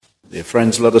Dear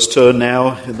friends, let us turn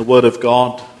now in the Word of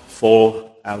God for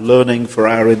our learning, for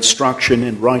our instruction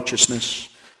in righteousness,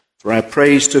 for our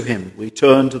praise to Him. We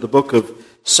turn to the book of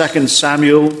 2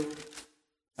 Samuel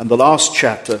and the last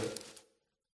chapter,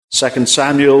 2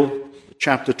 Samuel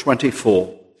chapter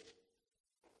 24.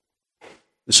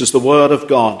 This is the Word of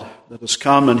God. Let us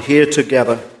come and hear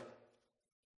together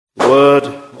the Word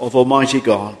of Almighty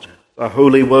God, the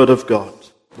holy Word of God.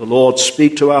 The Lord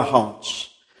speak to our hearts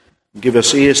and give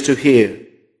us ears to hear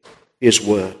His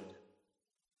word.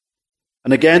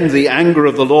 And again the anger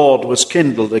of the Lord was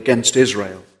kindled against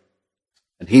Israel,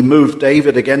 and he moved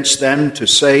David against them to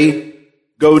say,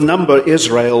 "Go number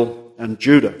Israel and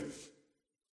Judah."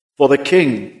 For the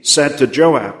king said to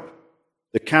Joab,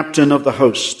 the captain of the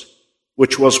host,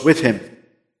 which was with him,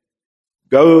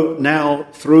 "Go now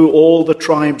through all the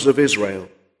tribes of Israel,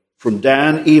 from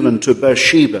Dan even to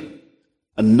Beersheba,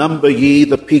 and number ye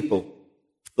the people,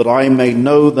 that I may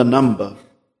know the number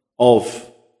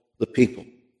of the people."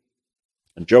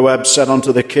 And Joab said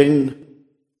unto the king,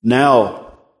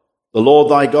 "Now the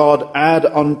Lord thy God add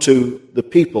unto the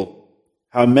people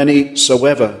how many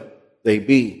soever they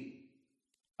be,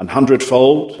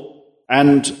 100-fold,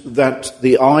 and that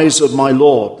the eyes of my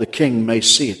lord the king may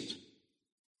see it.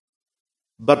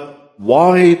 But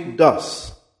why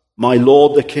doth my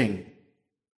lord the king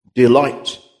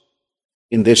delight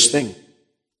in this thing?"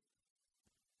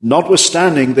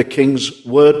 Notwithstanding, the king's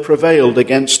word prevailed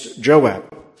against Joab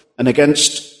and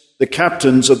against the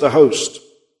captains of the host.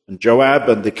 And Joab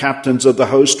and the captains of the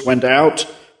host went out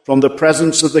from the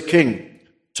presence of the king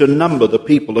to number the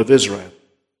people of Israel.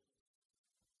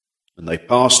 And they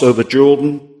passed over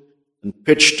Jordan and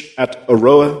pitched at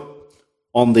Aroer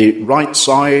on the right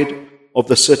side of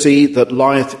the city that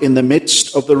lieth in the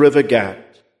midst of the river Gad,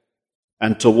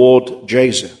 and toward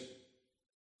Jazer.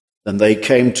 Then they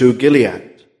came to Gilead,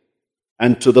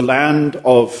 and to the land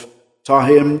of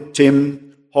Tahim,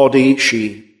 Tim, Hodi,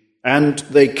 Shi, and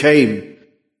they came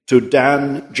to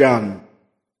Dan Jan,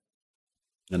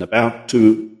 and about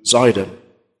to Zidon,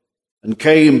 and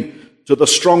came to the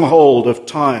stronghold of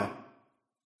Tyre,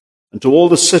 and to all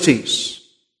the cities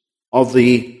of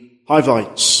the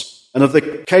Hivites and of the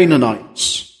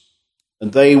Canaanites,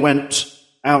 and they went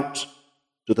out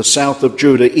to the south of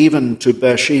Judah, even to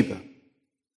Beersheba.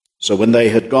 So when they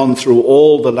had gone through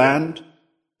all the land,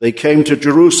 they came to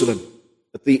Jerusalem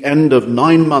at the end of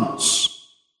 9 months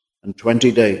and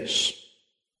 20 days.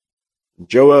 And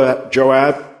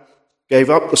Joab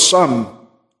gave up the sum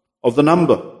of the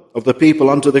number of the people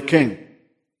unto the king.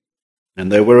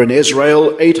 And there were in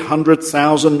Israel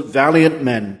 800,000 valiant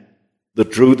men that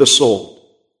drew the sword.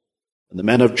 And the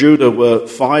men of Judah were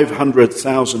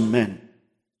 500,000 men.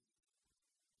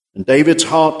 And David's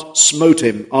heart smote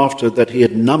him after that he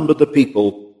had numbered the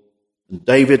people. And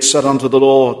David said unto the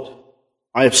Lord,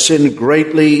 "I have sinned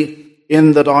greatly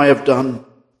in that I have done.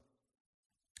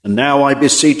 And now I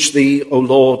beseech thee, O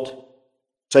Lord,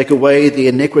 take away the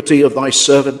iniquity of thy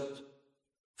servant,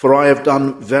 for I have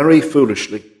done very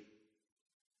foolishly."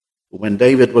 But when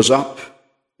David was up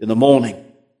in the morning,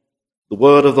 the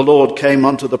word of the Lord came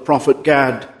unto the prophet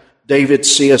Gad, David's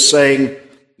seer, saying,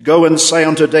 "Go and say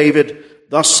unto David,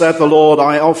 Thus saith the Lord,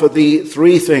 I offer thee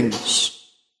 3 things.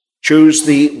 Choose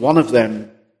thee one of them,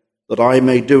 that I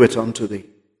may do it unto thee."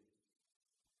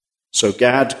 So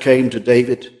Gad came to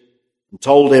David and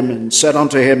told him and said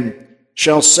unto him,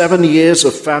 "Shall 7 years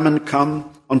of famine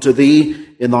come unto thee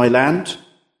in thy land?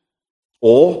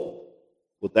 Or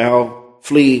wilt thou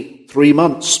flee 3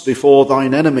 months before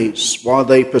thine enemies while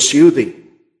they pursue thee?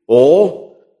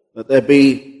 Or that there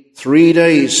be 3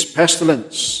 days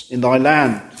pestilence in thy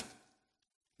land?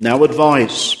 Now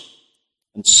advise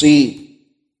and see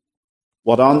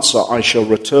what answer I shall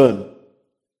return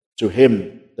to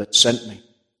him that sent me."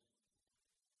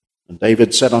 And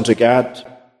David said unto Gad,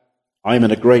 "I am in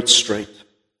a great strait.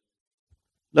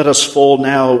 Let us fall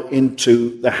now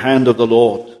into the hand of the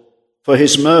Lord, for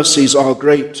his mercies are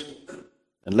great,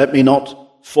 and let me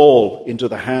not fall into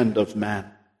the hand of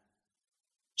man."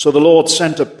 So the Lord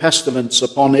sent a pestilence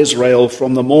upon Israel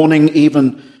from the morning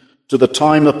even to the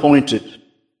time appointed.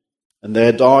 And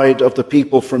there died of the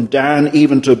people from Dan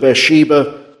even to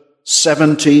Beersheba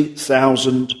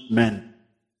 70,000 men.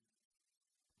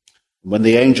 When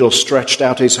the angel stretched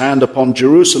out his hand upon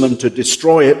Jerusalem to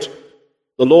destroy it,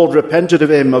 the Lord repented of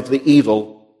him of the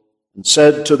evil, and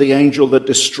said to the angel that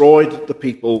destroyed the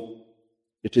people,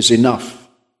 "It is enough.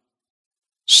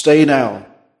 Stay now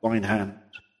thine hand."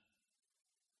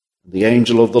 And the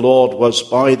angel of the Lord was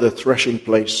by the threshing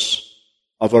place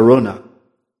of Araunah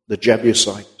the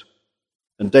Jebusite.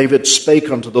 And David spake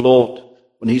unto the Lord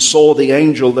when he saw the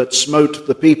angel that smote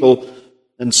the people,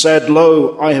 and said,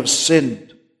 Lo, I have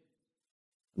sinned,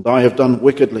 and I have done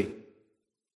wickedly.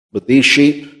 But these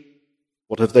sheep,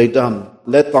 what have they done?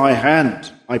 Let thy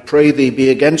hand, I pray thee, be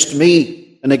against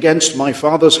me and against my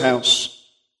father's house.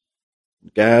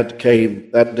 Gad came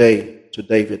that day to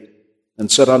David and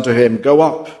said unto him, Go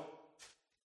up,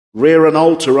 rear an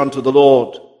altar unto the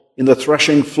Lord in the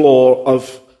threshing floor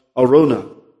of Araunah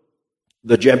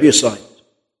the Jebusite.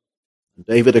 And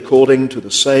David, according to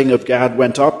the saying of Gad,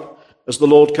 went up as the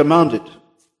Lord commanded.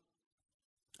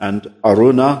 And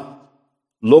Araunah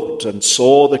looked and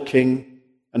saw the king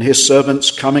and his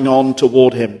servants coming on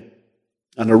toward him.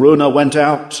 And Araunah went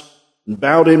out and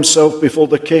bowed himself before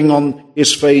the king on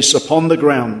his face upon the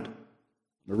ground.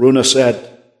 And Araunah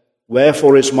said,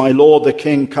 Wherefore is my lord the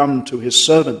king come to his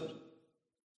servant?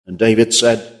 And David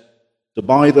said, To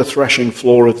buy the threshing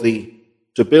floor of thee,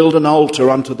 to build an altar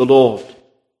unto the Lord,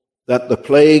 that the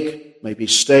plague may be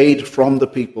stayed from the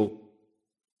people.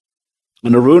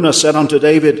 And Araunah said unto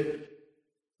David,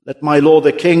 Let my lord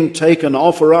the king take and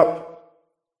offer up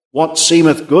what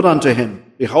seemeth good unto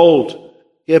him. Behold,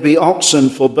 here be oxen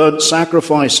for burnt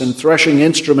sacrifice, and threshing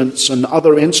instruments, and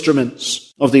other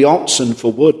instruments of the oxen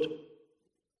for wood.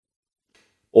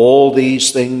 All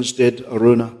these things did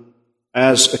Araunah,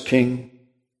 as a king,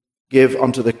 give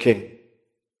unto the king.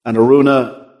 And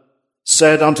Araunah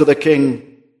said unto the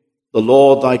king, The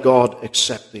Lord thy God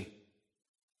accept thee.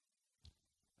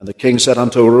 And the king said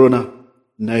unto Araunah,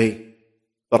 Nay,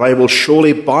 but I will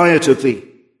surely buy it of thee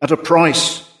at a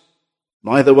price.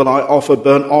 Neither will I offer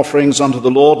burnt offerings unto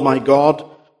the Lord my God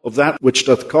of that which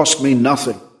doth cost me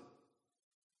nothing.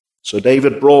 So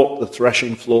David brought the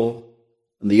threshing floor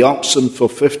and the oxen for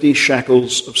 50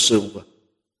 shekels of silver.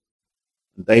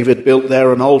 And David built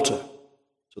there an altar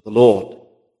to the Lord,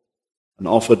 and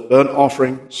offered burnt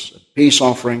offerings and peace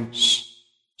offerings.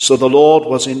 So the Lord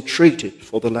was entreated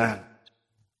for the land.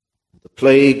 The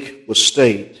plague was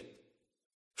stayed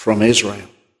from Israel.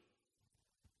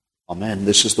 Amen.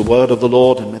 This is the word of the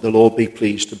Lord, and may the Lord be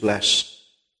pleased to bless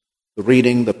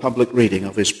the public reading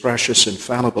of his precious,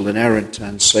 infallible, inerrant,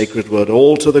 and sacred word,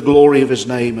 all to the glory of his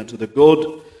name and to the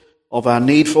good of our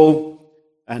needful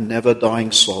and never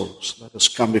dying souls. Let us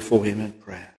come before him in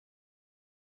prayer.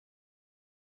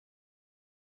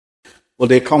 Well,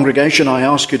 dear congregation, I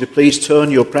ask you to please turn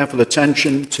your prayerful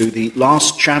attention to the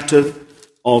last chapter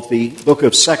of the book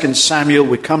of 2 Samuel.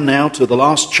 We come now to the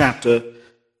last chapter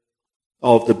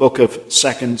of the book of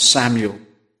 2 Samuel.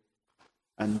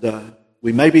 And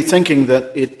we may be thinking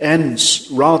that it ends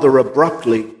rather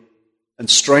abruptly and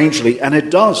strangely, and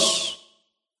it does.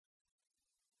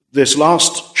 This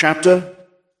last chapter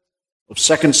of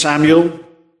 2 Samuel,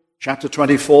 chapter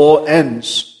 24,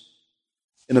 ends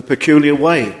in a peculiar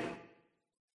way.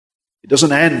 It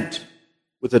doesn't end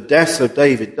with the death of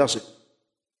David, does it?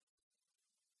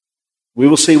 We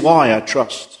will see why, I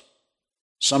trust.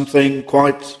 Something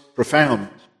quite profound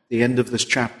at the end of this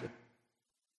chapter.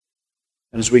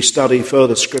 And as we study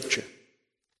further Scripture.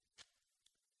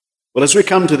 Well, as we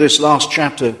come to this last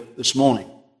chapter this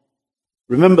morning,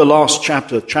 remember last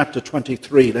chapter, chapter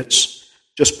 23, let's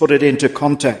just put it into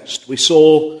context. We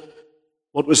saw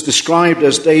what was described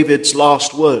as David's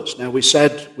last words. Now, we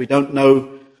said we don't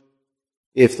know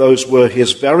if those were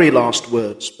his very last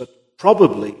words, but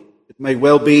probably it may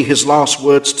well be his last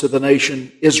words to the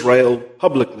nation Israel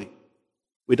publicly.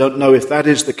 We don't know if that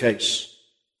is the case.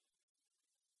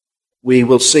 We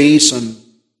will see some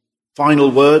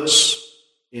final words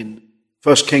in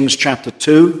 1 Kings chapter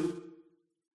 2,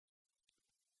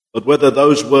 but whether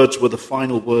those words were the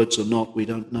final words or not, we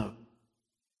don't know.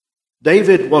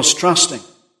 David was trusting,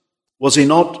 was he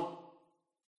not,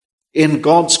 in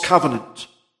God's covenant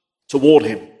toward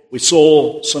him. We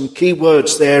saw some key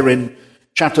words there in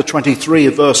chapter 23,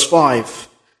 verse 5.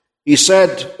 He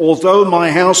said, Although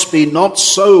my house be not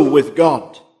so with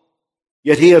God,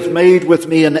 yet he hath made with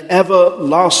me an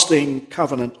everlasting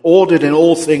covenant, ordered in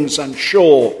all things and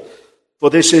sure, for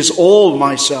this is all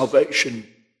my salvation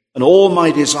and all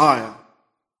my desire,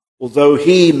 although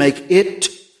he make it,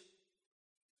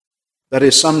 that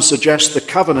is, some suggest the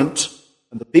covenant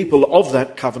and the people of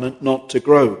that covenant not to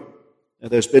grow. Now,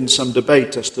 there's been some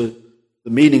debate as to the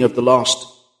meaning of the last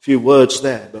few words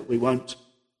there, but we won't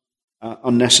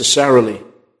unnecessarily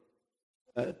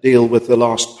deal with the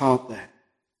last part there.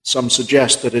 Some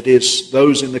suggest that it is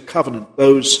those in the covenant,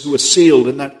 those who are sealed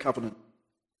in that covenant.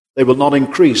 They will not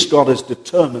increase. God has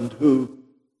determined who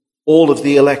all of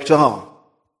the elect are.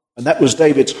 And that was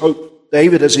David's hope.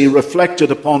 David, as he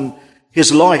reflected upon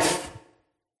his life,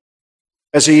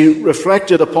 as he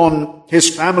reflected upon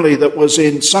his family that was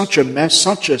in such a mess,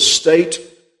 such a state,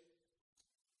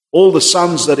 all the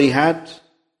sons that he had,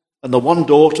 and the one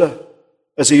daughter,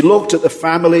 as he looked at the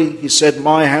family, he said,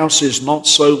 "My house is not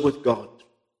so with God.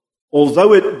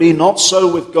 Although it be not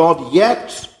so with God,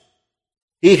 yet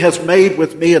he has made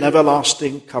with me an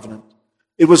everlasting covenant."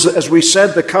 It was, as we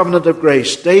said, the covenant of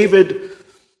grace. David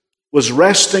was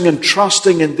resting and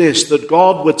trusting in this, that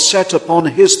God would set upon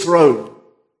his throne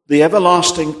the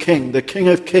everlasting King, the King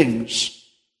of Kings,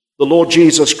 the Lord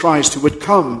Jesus Christ, who would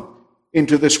come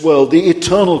into this world, the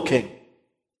eternal King.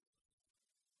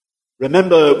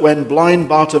 Remember when blind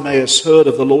Bartimaeus heard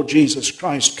of the Lord Jesus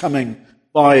Christ coming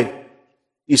by,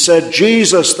 he said,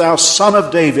 "Jesus, thou Son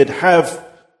of David, have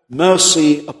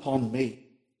mercy upon me."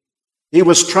 He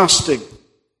was trusting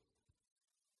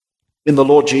in the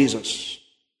Lord Jesus,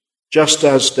 just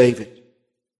as David.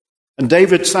 And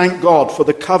David thanked God for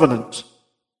the covenant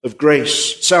of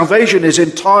grace. Salvation is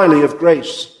entirely of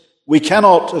grace. We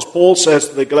cannot, as Paul says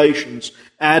to the Galatians,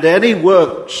 add any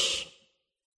works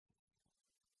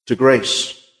to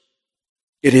grace.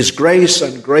 It is grace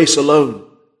and grace alone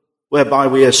whereby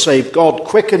we are saved. God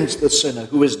quickens the sinner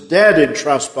who is dead in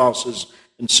trespasses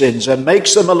and sins and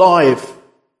makes them alive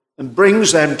and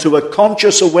brings them to a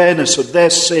conscious awareness of their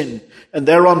sin and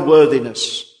their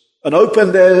unworthiness, and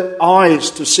open their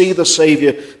eyes to see the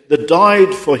Savior that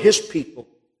died for his people,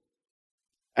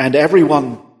 and every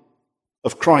one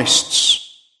of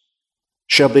Christ's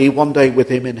shall be one day with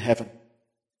him in heaven.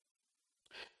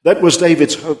 That was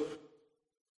David's hope,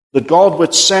 that God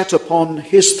would set upon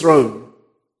his throne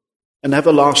an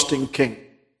everlasting King,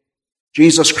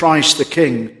 Jesus Christ, the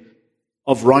King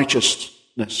of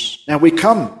righteousness. Now we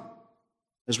come,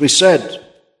 as we said,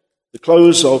 the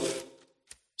close of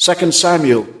 2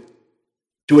 Samuel,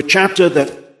 to a chapter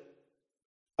that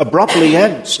abruptly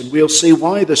ends, and we'll see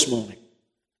why this morning,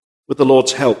 with the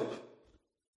Lord's help.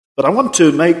 But I want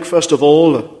to make, first of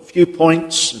all, a few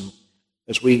points, and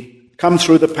as we come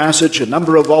through the passage, a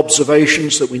number of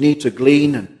observations that we need to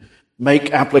glean and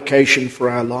make application for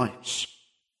our lives.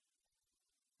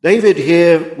 David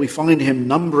here, we find him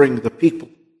numbering the people.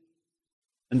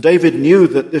 And David knew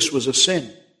that this was a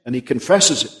sin, and he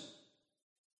confesses it.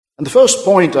 And the first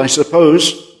point, I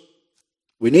suppose,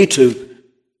 we need to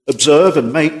observe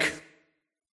and make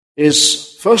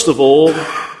is, first of all,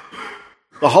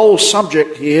 the whole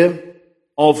subject here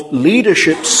of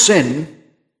leadership sin.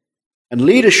 And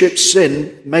leadership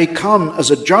sin may come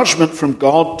as a judgment from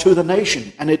God to the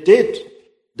nation, and it did.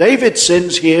 David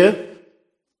sins here,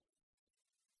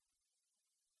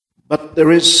 but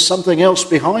there is something else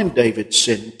behind David's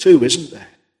sin too, isn't there?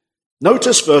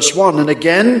 Notice verse 1, "And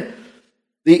again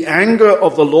the anger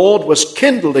of the Lord was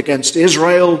kindled against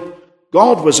Israel."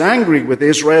 God was angry with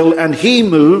Israel, and he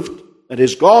moved, that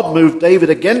is, God moved David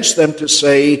against them to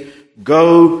say,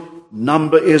 "Go,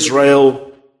 number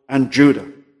Israel and Judah."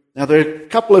 Now, there are a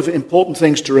couple of important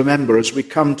things to remember as we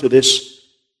come to this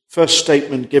first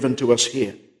statement given to us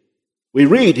here. We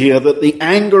read here that the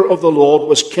anger of the Lord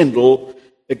was kindled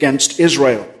against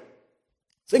Israel.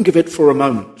 Think of it for a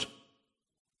moment.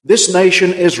 This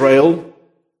nation, Israel,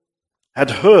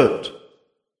 had heard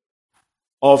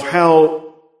of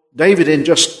how David, in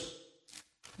just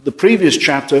the previous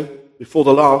chapter, before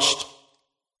the last,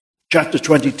 chapter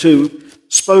 22,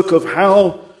 spoke of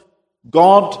how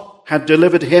God had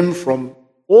delivered him from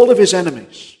all of his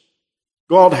enemies.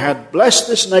 God had blessed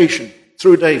this nation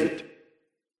through David.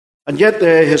 And yet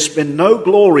there has been no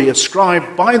glory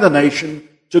ascribed by the nation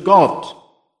to God.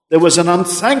 There was an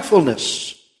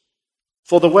unthankfulness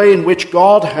for the way in which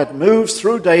God had moved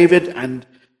through David and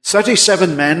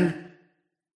 37 men.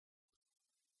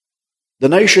 The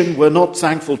nation were not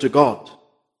thankful to God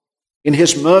in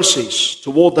his mercies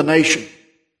toward the nation.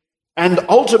 And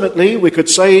ultimately, we could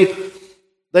say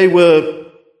they were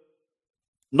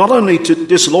not only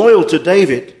disloyal to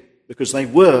David, because they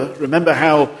were, remember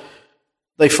how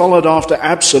they followed after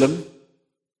Absalom,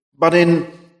 but in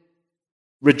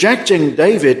rejecting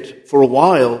David for a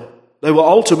while, they were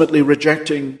ultimately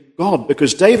rejecting God,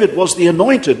 because David was the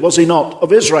anointed, was he not,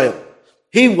 of Israel?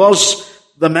 He was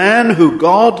the man who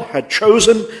God had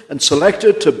chosen and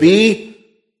selected to be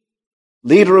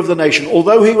leader of the nation,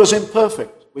 although he was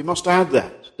imperfect. We must add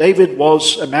that. David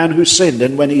was a man who sinned,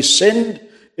 and when he sinned,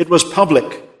 it was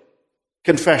public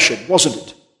confession, wasn't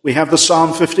it? We have the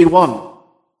Psalm 51.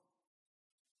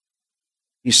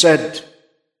 He said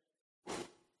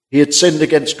he had sinned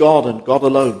against God and God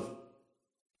alone,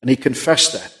 and he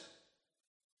confessed that.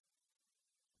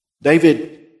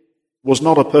 David was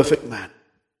not a perfect man,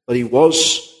 but he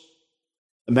was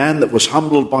a man that was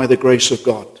humbled by the grace of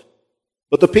God.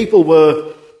 But the people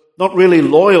were not really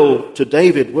loyal to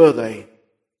David, were they?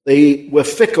 They were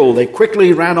fickle. They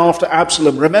quickly ran after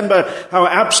Absalom. Remember how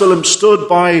Absalom stood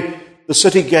by the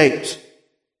city gate.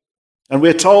 And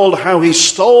we're told how he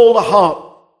stole the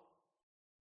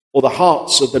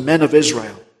hearts of the men of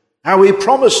Israel. How he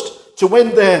promised to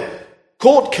win their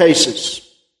court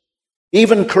cases,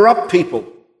 even corrupt people.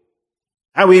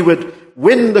 How he would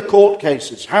win the court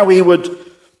cases. How he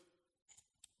would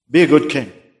be a good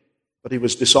king. But he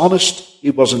was dishonest.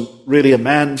 He wasn't really a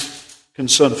man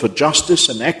concerned for justice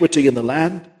and equity in the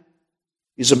land.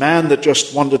 He's a man that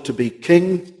just wanted to be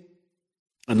king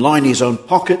and line his own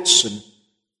pockets and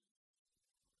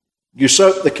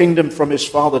usurped the kingdom from his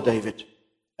father David,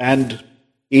 and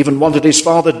even wanted his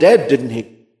father dead, didn't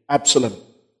he? Absalom.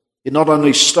 He not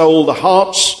only stole the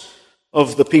hearts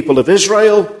of the people of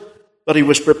Israel, but he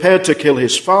was prepared to kill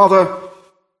his father.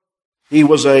 He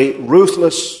was a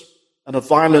ruthless and a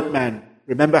violent man.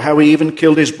 Remember how he even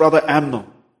killed his brother Amnon.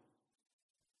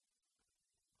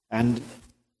 And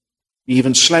he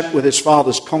even slept with his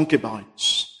father's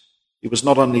concubines. He was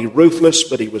not only ruthless,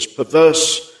 but he was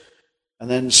perverse. And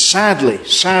then sadly,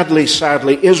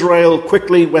 Israel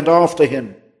quickly went after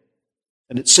him.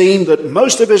 And it seemed that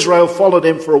most of Israel followed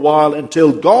him for a while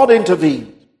until God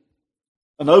intervened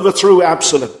and overthrew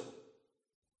Absalom.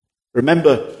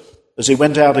 Remember, as he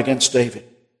went out against David,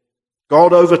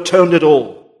 God overturned it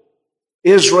all.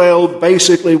 Israel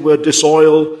basically were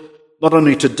disloyal not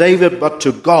only to David, but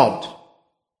to God,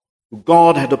 who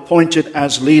God had appointed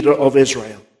as leader of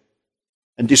Israel.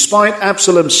 And despite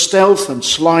Absalom's stealth and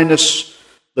slyness,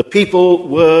 the people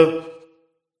were,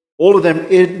 all of them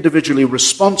individually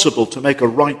responsible to make a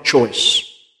right choice.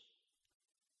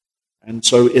 And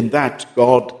so in that,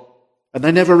 God, and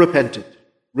they never repented,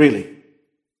 really.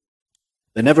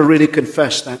 They never really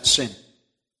confessed that sin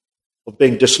of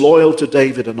being disloyal to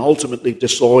David and ultimately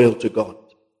disloyal to God.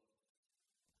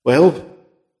 Well,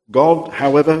 God,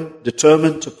 however,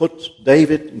 determined to put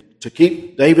David, to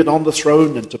keep David on the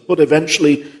throne and to put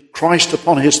eventually Christ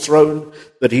upon his throne,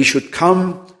 that he should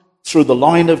come through the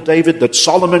line of David, that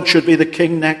Solomon should be the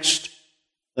king next,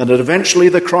 and that eventually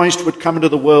the Christ would come into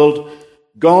the world.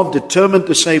 God, determined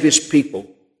to save his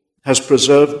people, has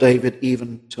preserved David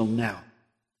even till now.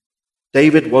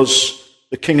 David was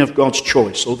the king of God's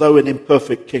choice, although an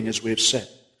imperfect king, as we have said.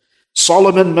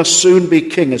 Solomon must soon be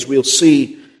king, as we'll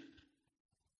see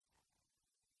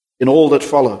in all that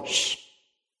follows.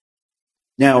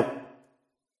 Now,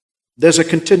 there's a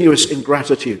continuous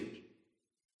ingratitude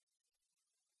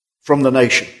from the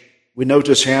nation. We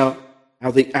notice how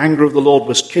the anger of the Lord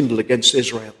was kindled against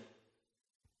Israel.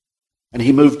 And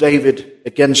he moved David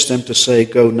against them to say,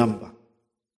 go number.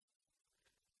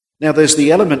 Now, there's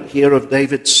the element here of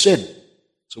David's sin.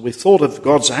 So we thought of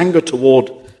God's anger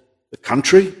toward the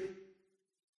country,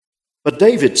 but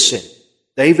David's sin.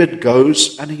 David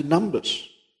goes and he numbers.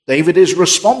 David is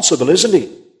responsible, isn't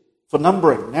he, for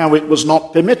numbering. Now, it was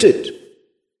not permitted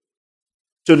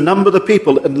to number the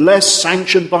people unless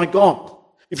sanctioned by God.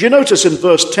 If you notice in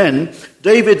verse 10,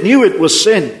 David knew it was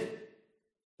sin.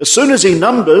 As soon as he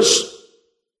numbers,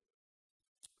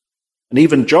 and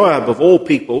even Joab of all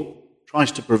people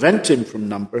tries to prevent him from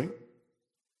numbering,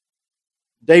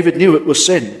 David knew it was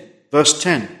sin. Verse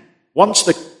 10, once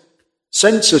the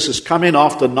census has come in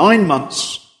after 9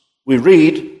 months, we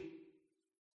read,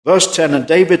 verse 10, and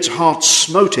David's heart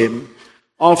smote him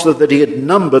after that he had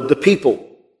numbered the people.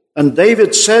 And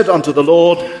David said unto the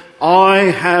Lord, I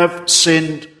have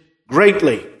sinned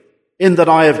greatly in that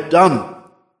I have done.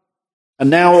 And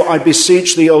now I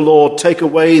beseech thee, O Lord, take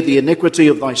away the iniquity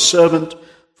of thy servant,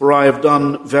 for I have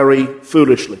done very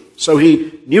foolishly. So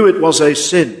he knew it was a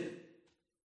sin.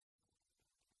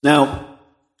 Now,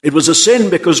 it was a sin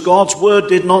because God's word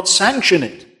did not sanction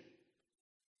it.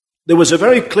 There was a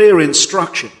very clear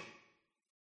instruction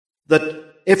that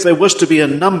if there was to be a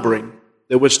numbering,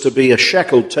 there was to be a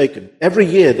shekel taken. Every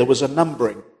year there was a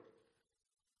numbering.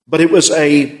 But it was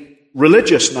a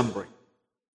religious numbering.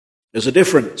 There's a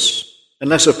difference.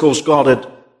 Unless, of course, God had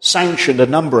sanctioned a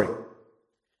numbering.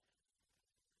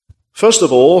 First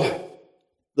of all,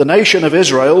 the nation of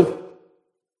Israel,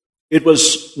 it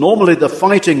was normally the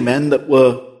fighting men that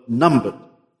were numbered.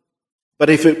 But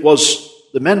if it was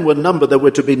the men were numbered, they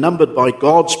were to be numbered by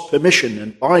God's permission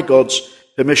and by God's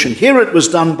permission. Here it was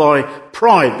done by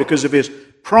pride, because of his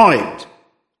pride.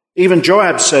 Even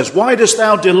Joab says, why dost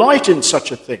thou delight in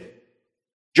such a thing?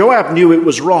 Joab knew it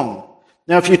was wrong.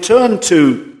 Now, if you turn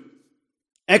to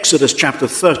Exodus chapter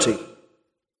 30,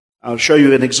 I'll show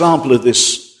you an example of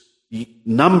this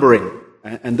numbering.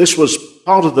 And this was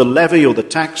part of the levy or the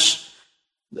tax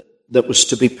that was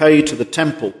to be paid to the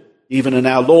temple, even in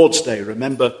our Lord's day.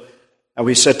 Remember how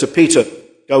he said to Peter,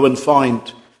 go and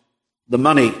find the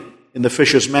money in the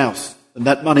fisher's mouth. And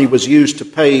that money was used to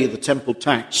pay the temple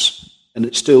tax. and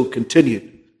it still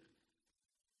continued.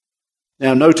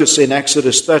 Now notice in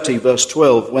Exodus 30, verse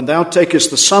 12, when thou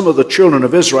takest the sum of the children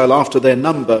of Israel after their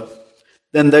number,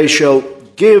 then they shall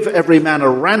give every man a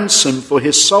ransom for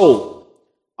his soul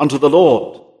unto the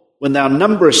Lord, when thou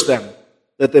numberest them,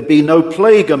 that there be no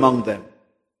plague among them.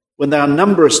 When thou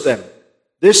numberest them,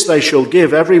 this they shall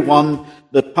give every one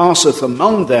that passeth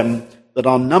among them that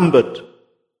are numbered.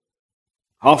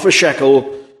 Half a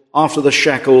shekel after the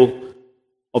shekel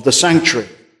of the sanctuary.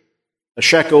 A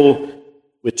shekel,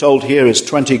 we're told here, is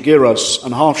 20 gerahs,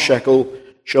 and half shekel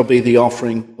shall be the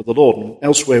offering of the Lord. And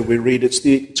elsewhere we read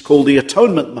it's called the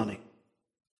atonement money,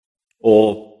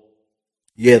 or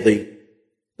the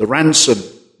ransom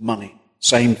money,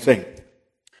 same thing.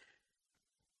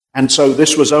 And so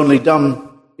this was only done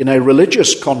in a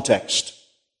religious context.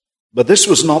 But this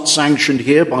was not sanctioned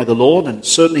here by the Lord, and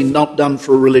certainly not done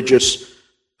for religious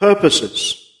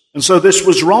purposes. And so this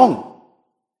was wrong.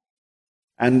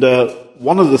 And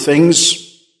one of the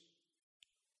things,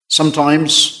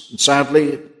 sometimes, and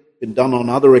sadly, been done on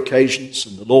other occasions,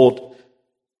 and the Lord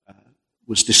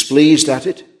was displeased at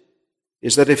it,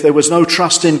 is that if there was no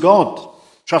trust in God,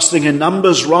 trusting in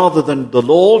numbers rather than the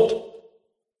Lord,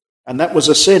 and that was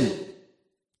a sin.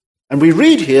 And we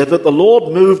read here that the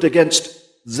Lord moved against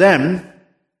them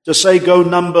to say, go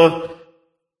number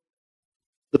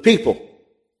the people.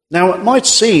 Now, it might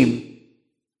seem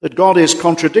that God is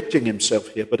contradicting himself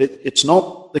here, but it's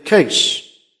not the case.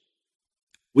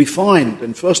 We find,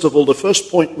 and first of all, the first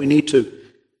point we need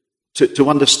to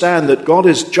understand that God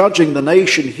is judging the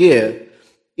nation here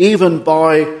even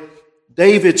by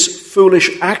David's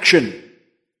foolish action.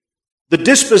 The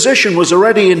disposition was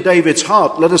already in David's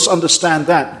heart. Let us understand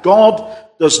that. God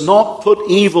does not put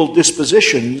evil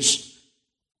dispositions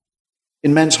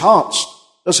in men's hearts,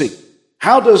 does he?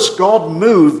 How does God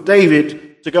move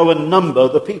David to go and number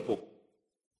the people?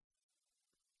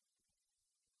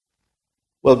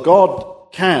 Well,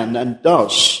 God can and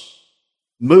does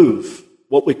move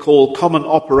what we call common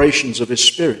operations of his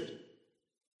Spirit.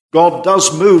 God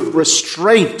does move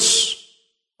restraints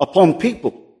upon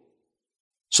people,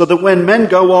 so that when men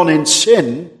go on in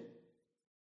sin,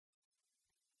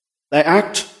 they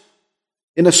act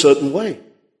in a certain way.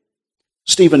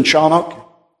 Stephen Charnock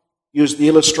used the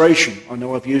illustration. I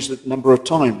know I've used it a number of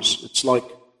times. It's like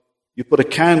you put a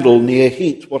candle near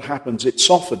heat. What happens? It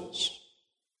softens.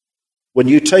 When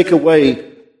you take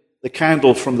away the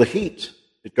candle from the heat,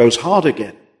 it goes hard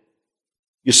again.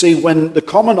 You see, when the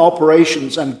common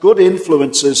operations and good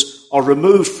influences are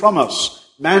removed from us,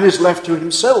 man is left to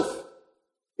himself.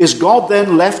 Is God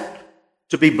then left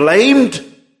to be blamed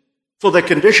for the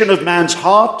condition of man's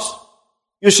heart?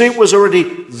 You see, it was already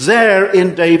there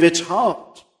in David's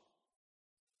heart.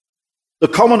 The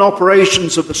common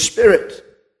operations of the Spirit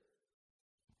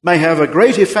may have a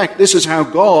great effect. This is how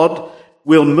God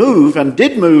will move and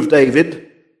did move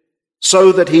David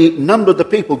so that he numbered the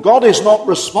people. God is not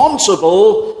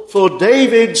responsible for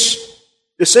David's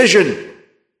decision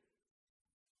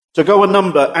to go and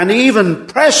number, and even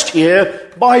pressed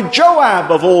here by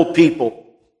Joab of all people.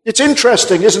 It's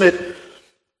interesting, isn't it?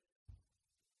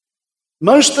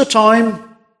 Most of the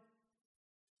time,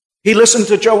 he listened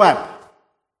to Joab.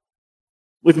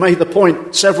 We've made the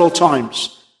point several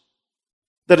times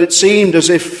that it seemed as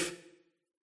if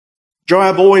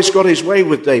Joab always got his way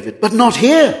with David, but not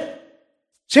here.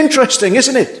 It's interesting,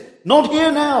 isn't it? Not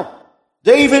here now.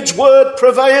 David's word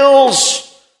prevails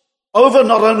over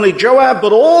not only Joab,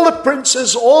 but all the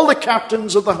princes, all the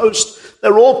captains of the host.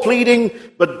 They're all pleading,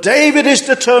 but David is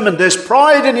determined. There's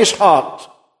pride in his heart.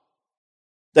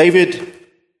 David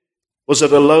was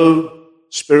at a low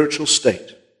spiritual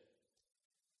state,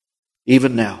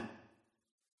 even now,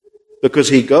 because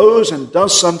he goes and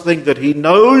does something that he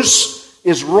knows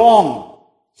is wrong.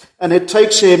 And it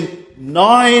takes him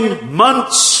 9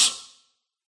 months.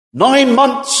 9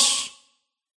 months.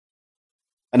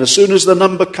 And as soon as the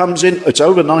number comes in, it's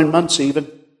over 9 months even.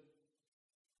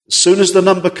 As soon as the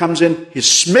number comes in, he's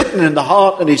smitten in the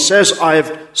heart and he says,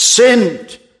 I've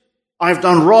sinned. I've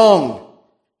done wrong.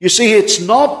 You see, it's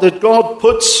not that God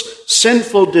puts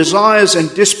sinful desires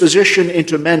and disposition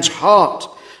into men's heart,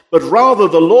 but rather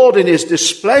the Lord in his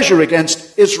displeasure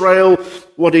against Israel,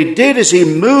 what he did is he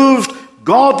moved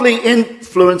godly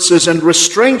influences and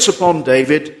restraints upon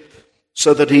David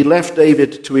so that he left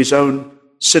David to his own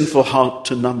sinful heart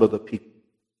to number the people.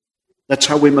 That's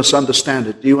how we must understand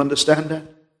it. Do you understand that?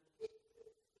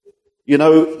 You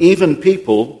know, even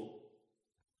people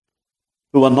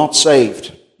who are not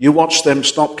saved, you watch them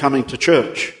stop coming to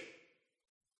church.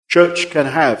 Church can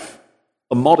have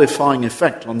a modifying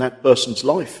effect on that person's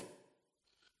life.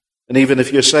 And even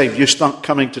if you're saved, you start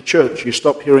coming to church, you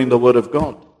stop hearing the word of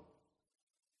God.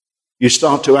 You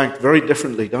start to act very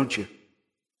differently, don't you?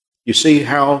 You see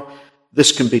how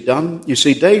this can be done? You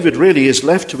see, David really is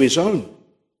left to his own,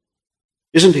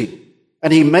 isn't he?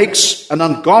 And he makes an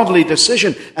ungodly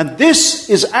decision. And this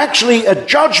is actually a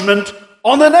judgment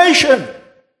on the nation.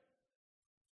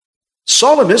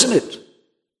 Solemn, isn't it?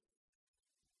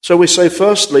 So we say,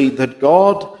 firstly, that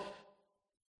God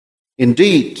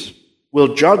indeed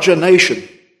will judge a nation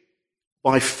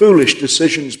by foolish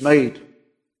decisions made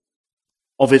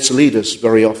of its leaders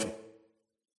very often.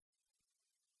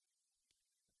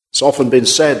 It's often been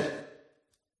said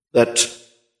that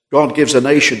God gives a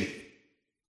nation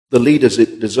the leaders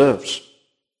it deserves.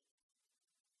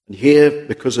 And here,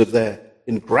 because of their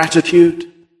ingratitude,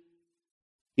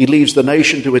 he leaves the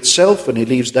nation to itself and he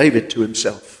leaves David to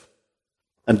himself.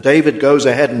 And David goes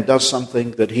ahead and does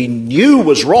something that he knew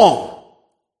was wrong.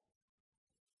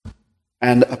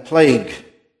 And a plague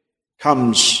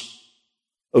comes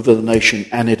over the nation,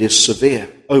 and it is severe.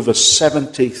 Over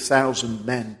 70,000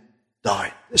 men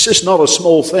died. This is not a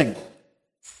small thing.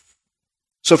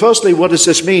 So firstly, what does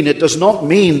this mean? It does not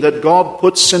mean that God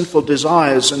puts sinful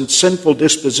desires and sinful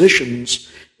dispositions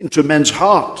into men's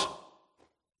heart.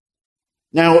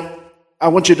 Now, I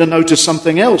want you to notice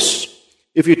something else.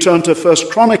 If you turn to 1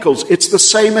 Chronicles, it's the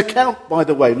same account, by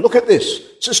the way. Look at this.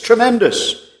 This is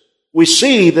tremendous. We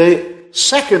see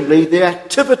secondly, the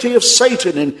activity of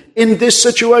Satan in this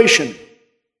situation.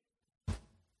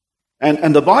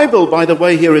 And the Bible, by the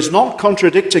way, here is not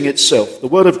contradicting itself. The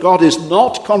Word of God is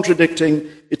not contradicting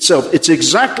itself. It's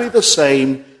exactly the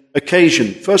same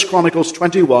occasion. 1 Chronicles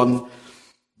 21,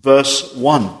 verse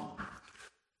 1.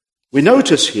 We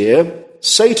notice here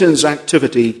Satan's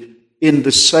activity in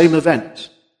the same event.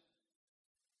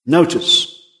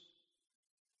 Notice.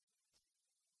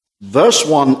 Verse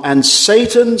 1, and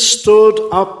Satan stood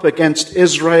up against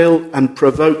Israel and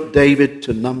provoked David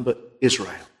to number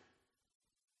Israel.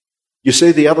 You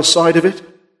see the other side of it?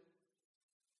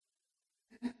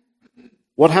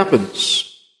 What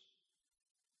happens?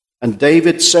 And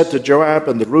David said to Joab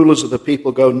and the rulers of the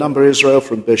people, go number Israel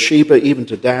from Beersheba even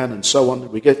to Dan, and so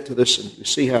on. We get to this and you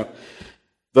see how,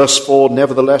 verse 4,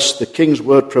 nevertheless, the king's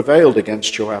word prevailed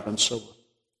against Joab, and so on.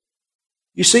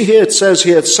 You see here, it says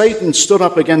here, Satan stood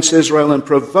up against Israel and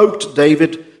provoked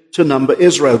David to number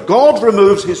Israel. God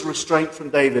removes his restraint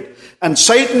from David, and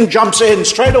Satan jumps in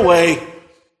straight away.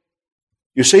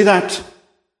 You see that?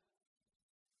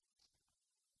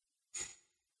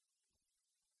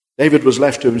 David was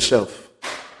left to himself,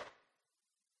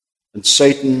 and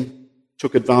Satan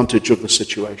took advantage of the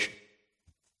situation.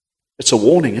 It's a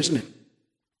warning, isn't it?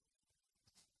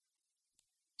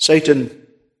 Satan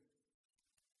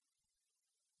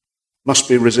must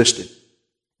be resisted.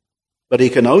 But he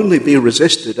can only be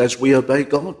resisted as we obey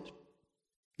God.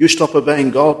 You stop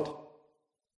obeying God,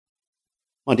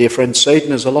 my dear friend,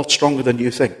 Satan is a lot stronger than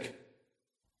you think.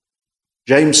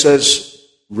 James says,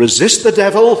 resist the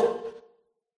devil,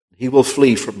 he will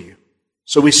flee from you.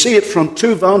 So we see it from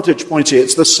two vantage points here.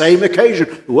 It's the same occasion.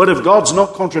 The Word of God's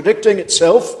not contradicting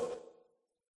itself.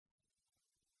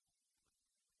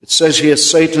 It says here,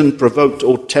 Satan provoked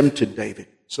or tempted David.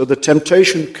 So the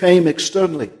temptation came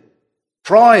externally.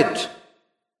 Pride.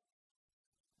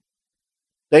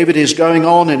 David is going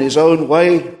on in his own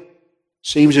way.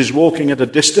 Seems he's walking at a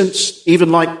distance.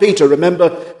 Even like Peter.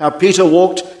 Remember how Peter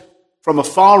walked from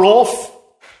afar off?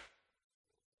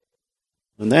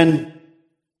 And then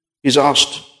he's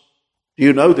asked, do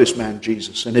you know this man,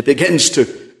 Jesus? And he begins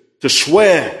to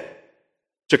swear,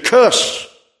 to curse.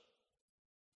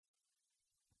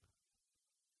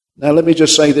 Now let me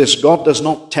just say this, God does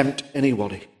not tempt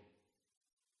anybody. It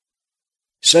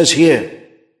says here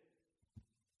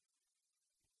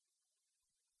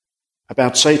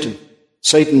about Satan.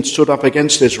 Satan stood up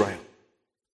against Israel.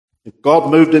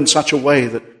 God moved in such a way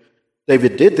that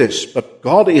David did this, but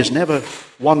God is never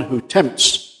one who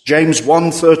tempts. James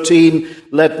 1:13,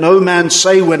 let no man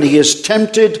say when he is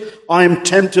tempted, I am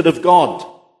tempted of God.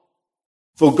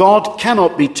 For God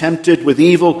cannot be tempted with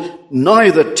evil,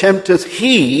 neither tempteth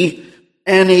he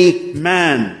any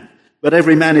man. But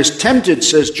every man is tempted,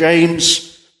 says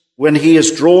James, when he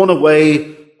is drawn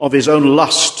away of his own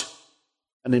lust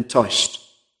and enticed.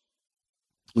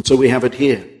 And so we have it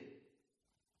here.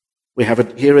 We have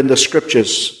it here in the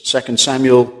scriptures, 2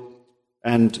 Samuel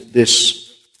and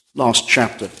this last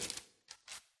chapter.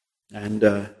 And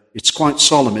it's quite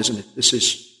solemn, isn't it? This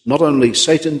is not only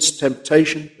Satan's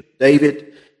temptation, but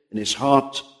David in his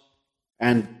heart,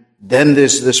 and then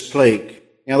there's this plague.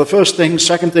 Now the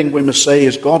second thing we must say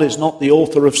is God is not the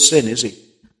author of sin, is he?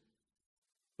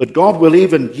 But God will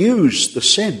even use the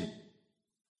sin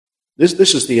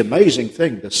This is the amazing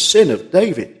thing, the sin of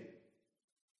David,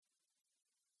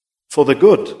 for the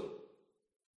good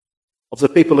of the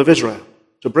people of Israel,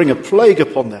 to bring a plague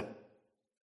upon them.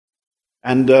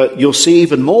 And you'll see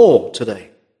even more today.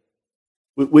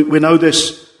 We know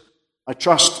this, I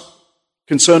trust,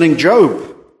 concerning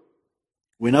Job.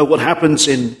 We know what happens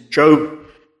in Job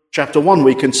chapter 1.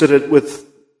 We considered with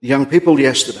the young people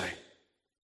yesterday.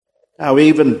 How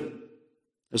even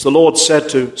as the Lord said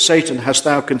to Satan, "Hast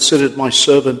thou considered my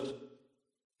servant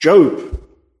Job?"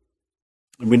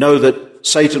 And we know that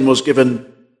Satan was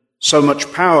given so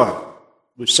much power.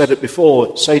 We've said it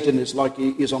before, Satan is like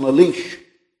he is on a leash.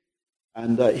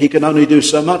 And he can only do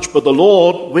so much, but the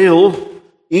Lord will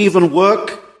even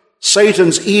work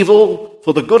Satan's evil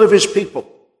for the good of his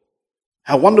people.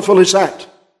 How wonderful is that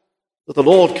the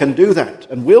Lord can do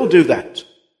that and will do that.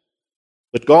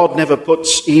 But God never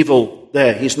puts evil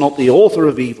there. He's not the author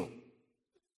of evil.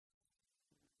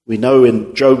 We know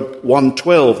in Job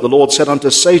 1:12, the Lord said unto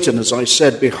Satan, as I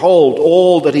said, "Behold,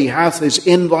 all that he hath is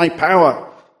in thy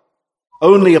power.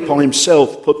 Only upon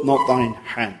himself put not thine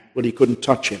hand." Well, he couldn't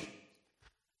touch him.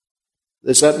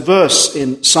 There's that verse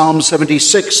in Psalm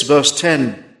 76, verse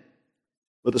 10,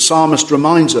 where the psalmist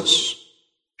reminds us,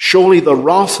 "Surely the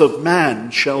wrath of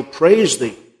man shall praise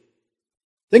thee."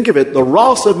 Think of it, the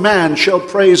wrath of man shall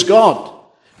praise God.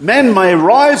 Men may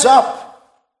rise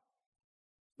up,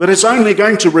 but it's only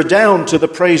going to redound to the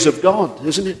praise of God,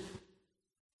 isn't it?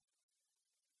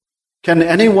 Can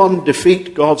anyone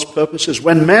defeat God's purposes?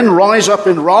 When men rise up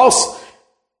in wrath,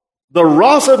 the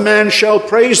wrath of man shall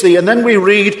praise thee. And then we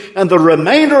read, "And the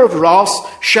remainder of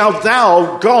wrath shalt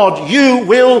thou, God, you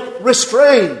will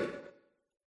restrain."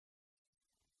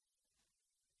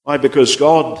 Why? Because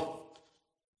God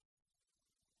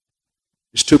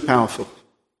is too powerful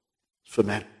for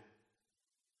men.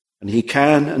 And he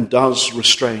can and does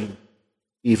restrain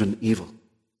even evil.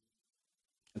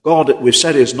 God, we've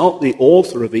said, is not the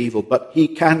author of evil, but he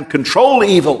can control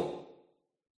evil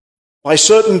by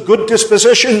certain good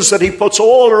dispositions that he puts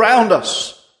all around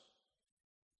us.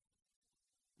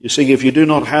 You see, if you do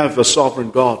not have a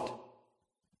sovereign God,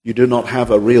 you do not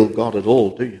have a real God at all,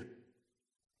 do you?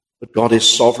 But God is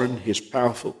sovereign, he is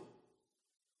powerful.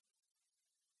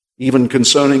 Even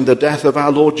concerning the death of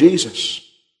our Lord Jesus,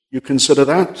 you consider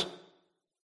that.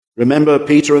 Remember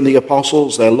Peter and the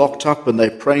apostles, they're locked up and they're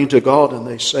praying to God and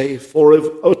they say, "For if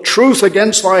a truth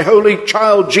against thy holy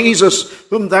child Jesus,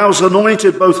 whom thou hast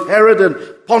anointed, both Herod and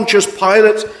Pontius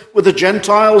Pilate with the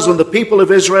Gentiles and the people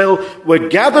of Israel were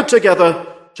gathered together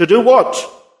to do what?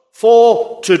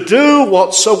 For to do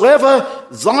whatsoever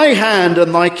thy hand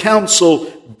and thy counsel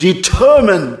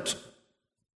determined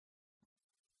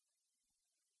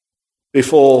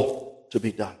before to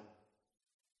be done."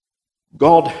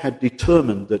 God had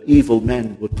determined that evil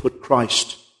men would put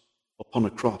Christ upon a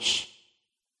cross,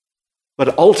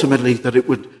 but ultimately that it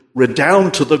would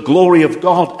redound to the glory of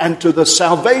God and to the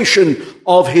salvation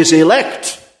of his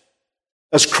elect,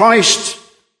 as Christ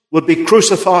would be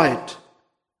crucified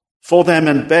for them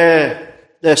and bear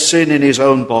their sin in his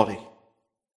own body.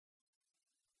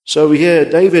 So here,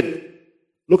 David,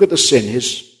 look at the sin.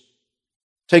 He's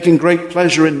taking great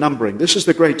pleasure in numbering. This is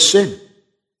the great sin.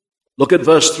 Look at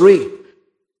verse 3.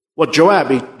 What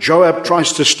Joab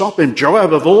tries to stop him.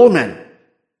 Joab of all men,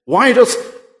 why doth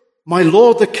my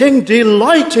lord the king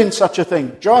delight in such a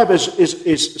thing? Joab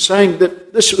is saying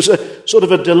that this was a sort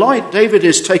of a delight. David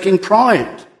is taking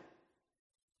pride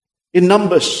in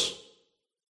numbers.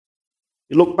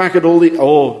 You look back at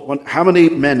how many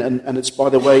men, and it's, by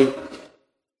the way,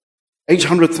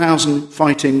 800,000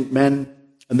 fighting men,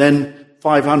 and then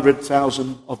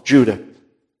 500,000 of Judah.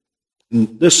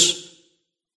 And this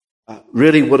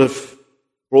really would have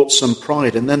brought some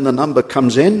pride. And then the number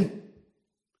comes in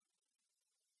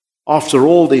after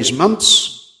all these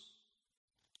months.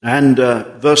 And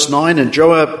verse 9, "And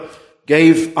Joab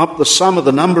gave up the sum of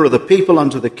the number of the people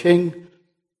unto the king."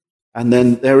 And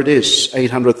then there it is,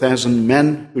 800,000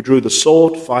 men who drew the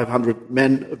sword, 500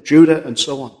 men of Judah, and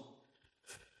so on.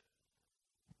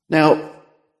 Now,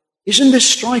 isn't this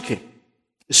striking?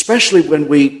 Especially when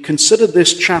we consider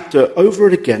this chapter over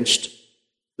and against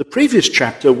the previous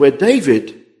chapter, where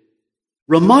David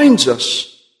reminds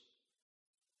us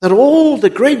that all the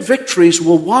great victories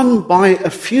were won by a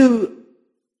few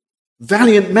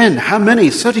valiant men. How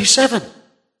many? 37.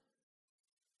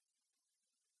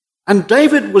 And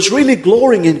David was really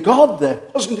glorying in God there,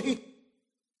 wasn't he?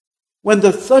 When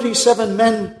the 37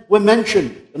 men were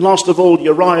mentioned, and last of all,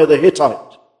 Uriah the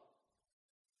Hittite.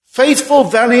 Faithful,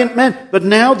 valiant men. But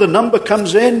now the number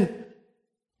comes in.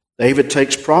 David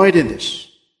takes pride in this.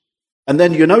 And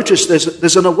then you notice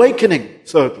there's an awakening,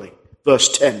 thirdly.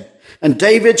 verse 10. And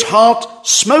David's heart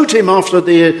smote him after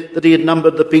that he had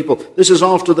numbered the people. This is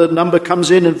after the number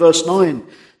comes in verse 9.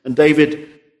 And David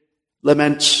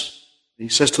laments. He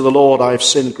says to the Lord, I have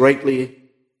sinned greatly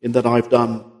in that I've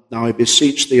done. Now I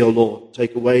beseech thee, O Lord,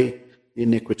 take away the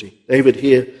iniquity. David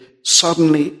here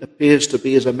suddenly appears to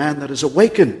be as a man that is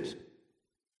awakened.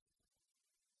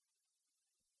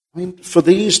 I mean, for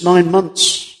these 9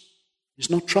 months, he's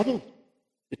not troubled.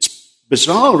 It's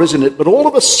bizarre, isn't it? But all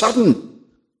of a sudden,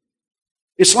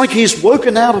 it's like he's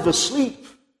woken out of a sleep.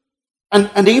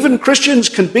 And even Christians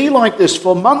can be like this.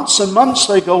 For months and months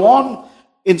they go on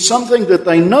in something that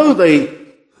they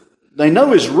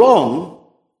know is wrong,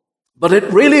 but it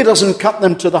really doesn't cut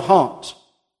them to the heart.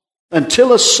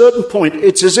 Until a certain point,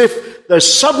 it's as if they're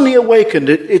suddenly awakened.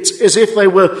 It's as if they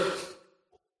were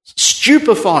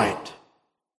stupefied.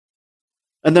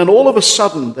 And then all of a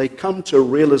sudden they come to a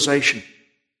realization,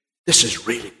 this is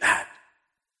really bad.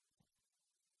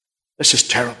 This is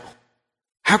terrible.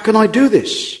 How can I do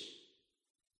this?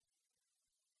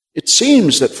 It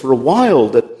seems that for a while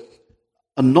that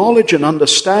a knowledge and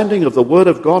understanding of the Word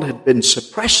of God had been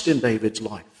suppressed in David's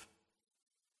life.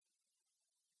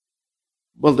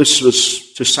 Well, this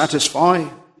was to satisfy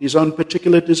his own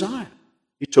particular desire.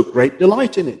 He took great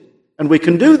delight in it. And we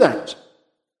can do that.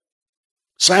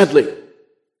 Sadly,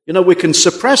 we can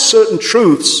suppress certain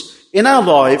truths in our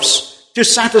lives to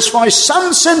satisfy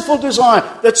some sinful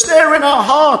desire that's there in our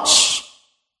hearts.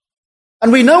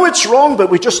 And we know it's wrong, but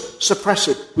we just suppress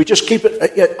it. We just keep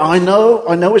it. I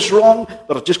know it's wrong,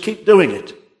 but I just keep doing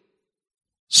it.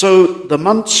 So the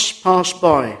months passed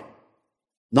by.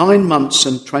 9 months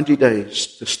and 20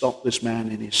 days to stop this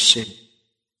man in his sin.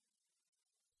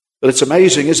 But it's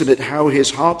amazing, isn't it, how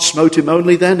his heart smote him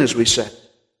only then, as we said.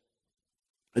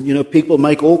 And people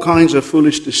make all kinds of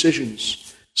foolish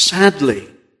decisions. Sadly,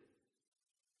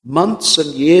 months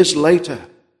and years later,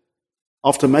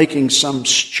 after making some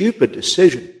stupid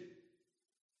decision,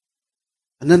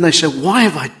 and then they say, why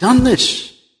have I done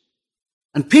this?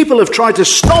 And people have tried to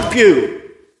stop you,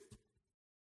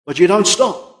 but you don't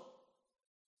stop.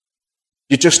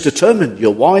 You're just determined.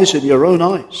 You're wise in your own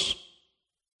eyes.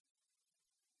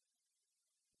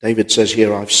 David says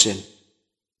here, I've sinned.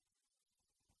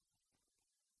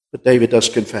 But David does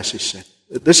confess his sin.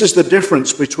 This is the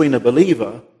difference between a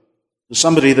believer and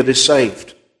somebody that is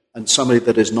saved and somebody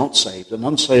that is not saved. An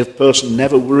unsaved person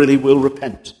never really will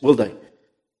repent, will they?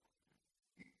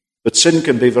 But sin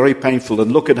can be very painful.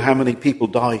 And look at how many people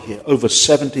die here. Over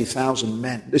 70,000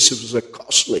 men. This was a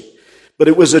costly. But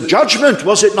it was a judgment,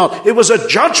 was it not? It was a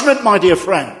judgment, my dear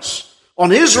friends,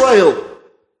 on Israel.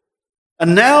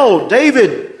 And now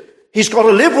David, he's got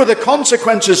to live with the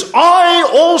consequences. I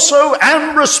also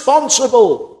am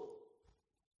responsible.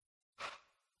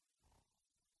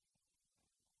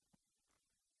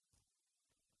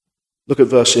 Look at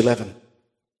verse 11.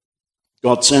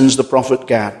 God sends the prophet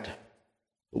Gad.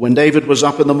 When David was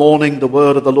up in the morning, the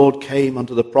word of the Lord came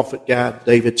unto the prophet Gad,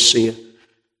 David's seer,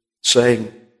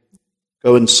 saying,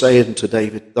 go and say unto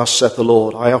David, thus saith the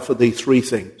Lord, I offer thee 3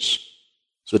 things.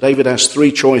 So David has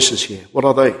 3 choices here. What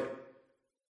are they?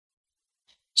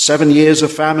 7 years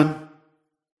of famine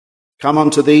come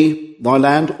unto thee, thy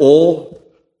land, or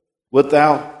wilt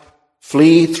thou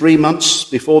flee 3 months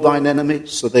before thine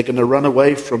enemies, so they're going to run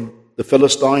away from the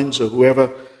Philistines or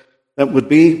whoever that would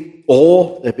be,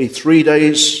 or there be 3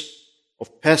 days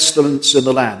of pestilence in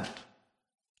the land.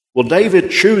 Well,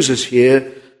 David chooses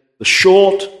here the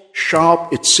short,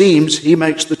 sharp, it seems, he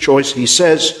makes the choice. He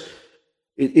says,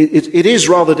 it is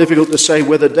rather difficult to say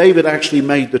whether David actually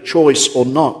made the choice or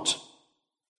not.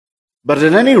 But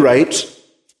at any rate,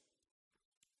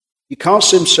 he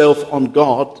casts himself on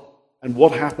God, and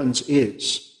what happens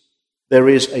is there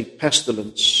is a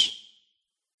pestilence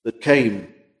that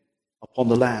came upon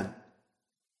the land.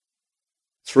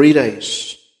 3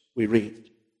 days, we read.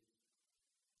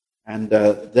 And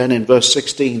then in verse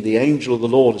 16, the angel of the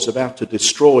Lord is about to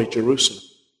destroy Jerusalem.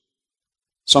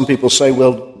 Some people say,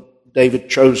 well, David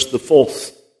chose the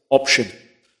 4th option,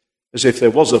 as if there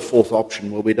was a 4th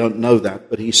option. Well, we don't know that.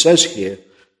 But he says here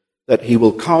that he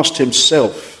will cast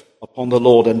himself upon the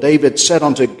Lord. And David said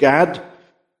unto Gad,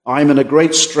 I am in a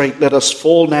great strait. Let us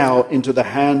fall now into the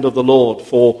hand of the Lord,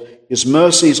 for his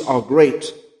mercies are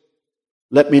great.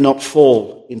 Let me not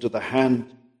fall into the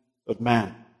hand of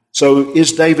man. So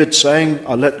is David saying,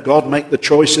 I let God make the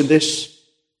choice in this?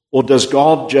 Or does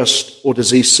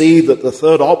he see that the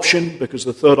 3rd option, because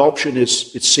the 3rd option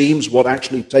is, it seems, what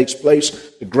actually takes place,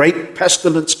 the great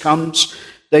pestilence comes.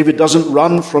 David doesn't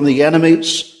run from the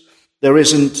enemies. There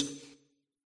isn't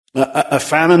a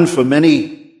famine for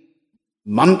many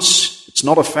months. It's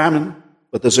not a famine,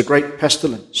 but there's a great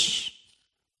pestilence.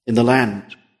 in the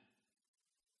land.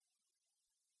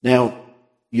 Now,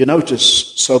 you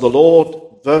notice, so the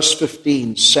Lord, verse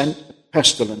 15, sent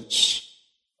pestilence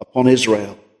upon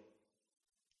Israel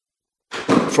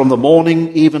from the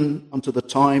morning even unto the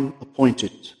time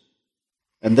appointed.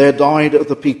 And there died of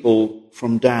the people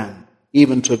from Dan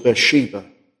even to Beersheba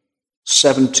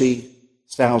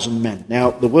 70,000 men.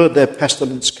 Now, the word there,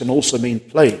 pestilence, can also mean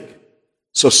plague.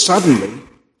 So suddenly,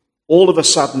 all of a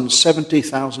sudden,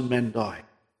 70,000 men died.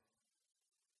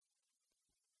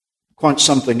 Quite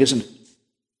something, isn't it?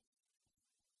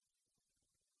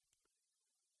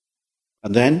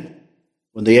 And then,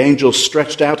 when the angel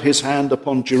stretched out his hand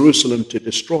upon Jerusalem to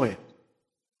destroy it,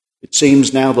 it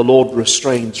seems now the Lord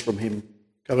restrains from him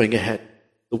going ahead.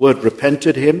 The word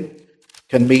repented him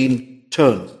can mean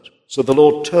turned. So the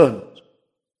Lord turned,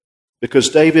 because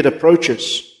David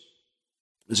approaches,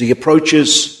 as he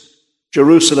approaches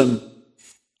Jerusalem.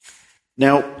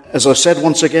 Now, as I said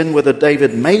once again, whether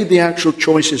David made the actual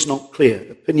choice is not clear.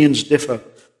 Opinions differ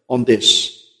on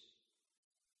this.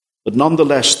 But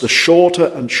nonetheless, the shorter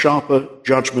and sharper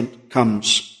judgment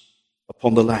comes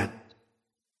upon the land.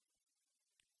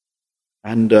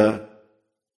 And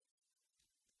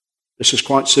this is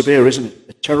quite severe, isn't it?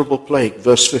 A terrible plague.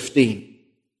 Verse 15.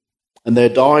 And there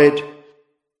died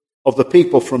of the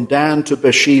people from Dan to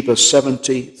Beersheba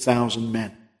 70,000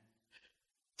 men.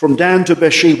 From Dan to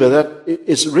Beersheba, that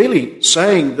is really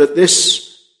saying that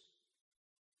this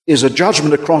is a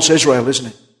judgment across Israel, isn't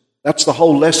it? That's the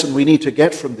whole lesson we need to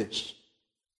get from this.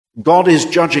 God is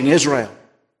judging Israel.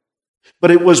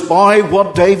 But it was by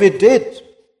what David did.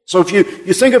 So if you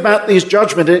think about these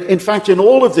judgments, in fact, in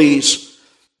all of these,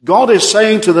 God is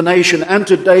saying to the nation and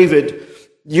to David,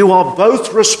 you are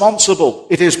both responsible.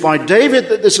 It is by David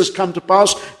that this has come to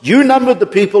pass. You numbered the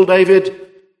people, David,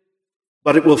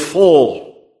 but it will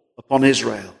fall upon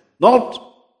Israel.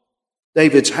 Not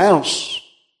David's house,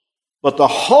 but the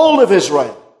whole of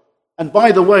Israel. And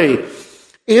by the way,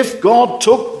 if God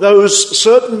took those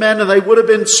certain men, and they would have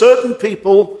been certain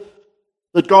people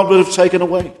that God would have taken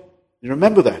away. You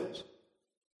remember that?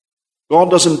 God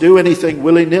doesn't do anything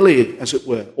willy-nilly, as it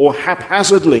were, or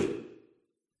haphazardly.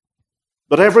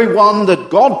 But every one that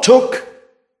God took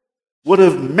would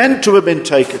have meant to have been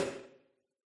taken.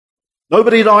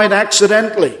 Nobody died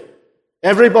accidentally.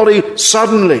 Everybody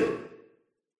suddenly.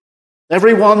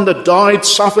 Everyone that died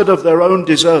suffered of their own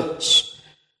deserts.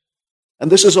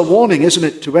 And this is a warning, isn't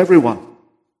it, to everyone?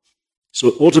 So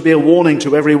it ought to be a warning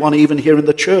to everyone, even here in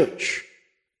the church.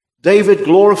 David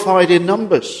glorified in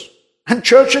numbers. And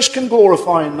churches can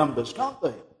glorify in numbers, can't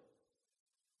they?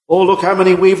 Oh, look how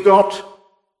many we've got.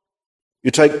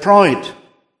 You take pride.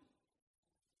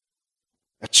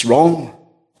 That's wrong.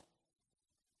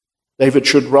 David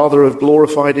should rather have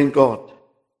glorified in God.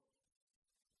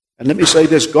 And let me say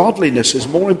this, godliness is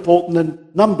more important than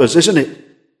numbers, isn't it?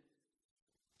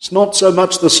 It's not so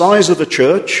much the size of a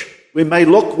church. We may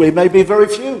be very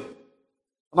few.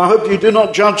 And I hope you do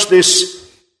not judge this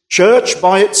church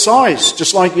by its size,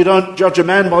 just like you don't judge a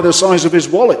man by the size of his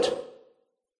wallet.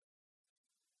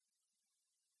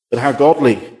 But how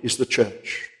godly is the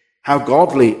church? How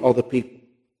godly are the people?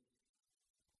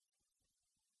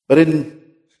 But in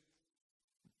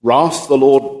wrath, the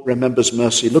Lord remembers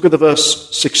mercy. Look at the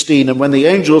verse 16. And when the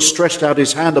angel stretched out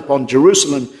his hand upon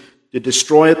Jerusalem to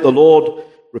destroy it, the Lord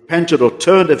repented or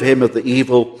turned of him of the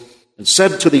evil and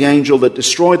said to the angel that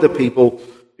destroyed the people,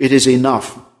 it is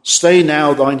enough. Stay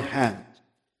now thine hand.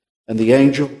 And the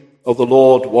angel of the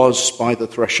Lord was by the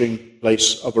threshing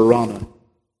place of Araunah,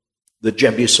 the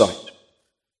Jebusite.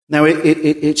 Now,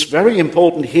 it's very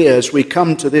important here as we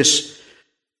come to this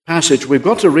passage, we've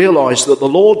got to realize that the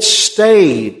Lord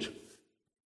stayed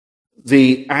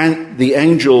the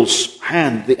angel's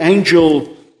hand. The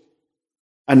angel,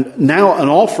 and now an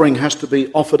offering has to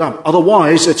be offered up.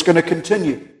 Otherwise, it's going to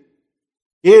continue.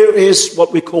 Here is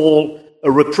what we call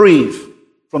a reprieve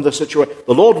from the situation.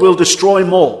 The Lord will destroy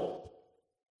more.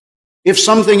 If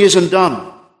something isn't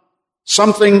done,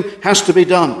 something has to be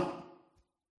done.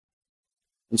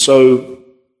 And so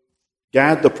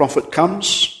Gad the prophet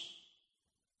comes,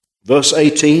 verse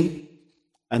 18,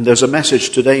 and there's a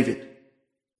message to David.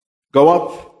 Go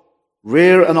up,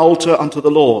 rear an altar unto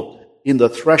the Lord in the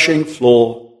threshing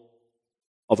floor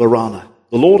of Araunah.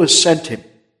 The Lord has sent him,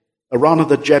 Araunah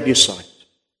the Jebusite.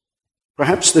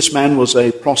 Perhaps this man was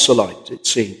a proselyte, it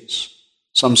seems.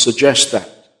 Some suggest that.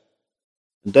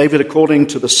 And David, according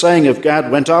to the saying of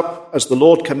Gad, went up as the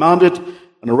Lord commanded,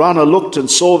 and Araunah looked and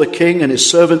saw the king and his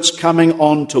servants coming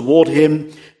on toward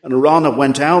him. And Araunah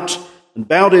went out and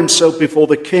bowed himself before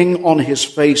the king on his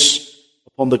face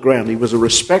upon the ground. He was a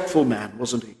respectful man,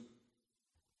 wasn't he?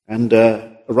 And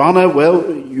Araunah,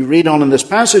 well, you read on in this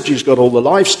passage, he's got all the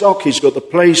livestock, he's got the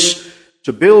place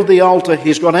to build the altar,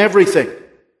 he's got everything.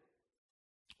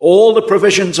 All the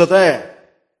provisions are there.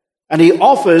 And he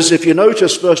offers, if you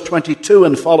notice verse 22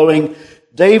 and following,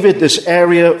 David this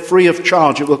area free of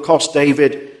charge. It will cost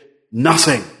David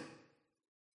nothing.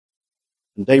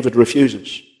 And David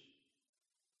refuses.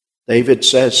 David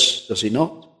says, does he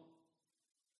not?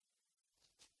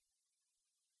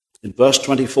 In verse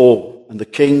 24, and the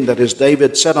king, that is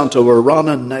David, said unto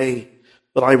Araunah, Nay,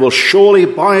 but I will surely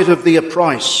buy it of thee a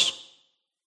price.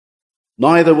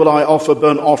 Neither will I offer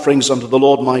burnt offerings unto the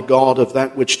Lord my God of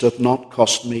that which doth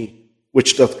cost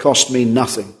me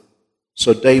nothing.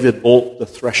 So David bought the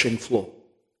threshing floor.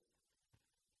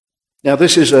 Now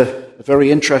this is a very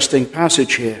interesting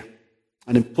passage here,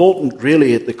 and important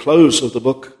really at the close of the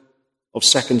book of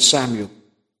 2 Samuel.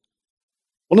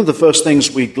 One of the first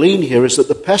things we glean here is that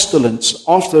the pestilence,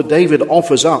 after David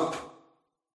offers up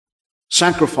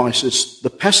sacrifices, the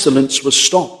pestilence was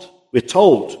stopped. We're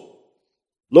told.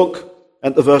 Look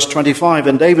at the verse 25.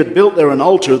 And David built there an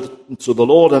altar to the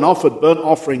Lord and offered burnt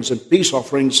offerings and peace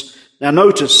offerings. Now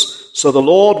notice, so the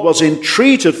Lord was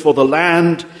entreated for the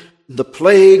land, and the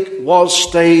plague was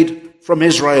stayed from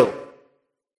Israel.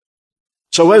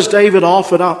 So as David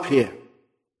offered up here,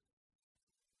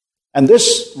 and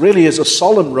this really is a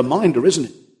solemn reminder, isn't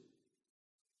it?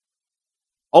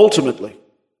 Ultimately,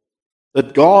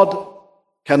 that God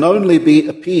can only be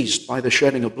appeased by the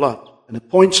shedding of blood. And it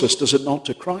points us, does it not,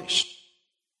 to Christ?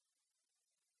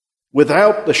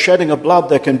 Without the shedding of blood,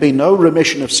 there can be no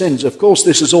remission of sins. Of course,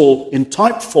 this is all in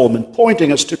type form and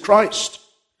pointing us to Christ.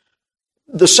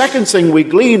 The second thing we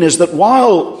glean is that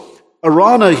while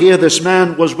Araunah here, this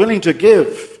man, was willing to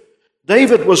give,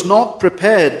 David was not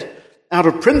prepared out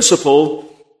of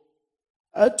principle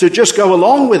to just go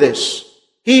along with this.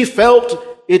 He felt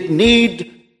it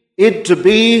needed to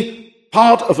be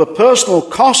part of a personal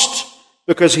cost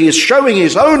because he is showing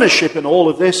his ownership in all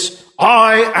of this.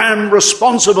 I am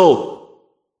responsible.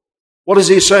 What does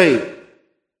he say?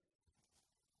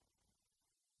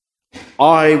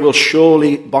 I will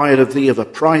surely buy it of thee of a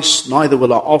price, neither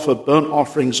will I offer burnt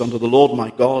offerings unto the Lord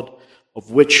my God,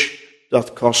 of which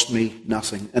doth cost me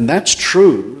nothing. And that's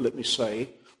true, let me say,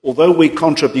 although we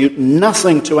contribute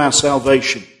nothing to our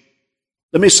salvation.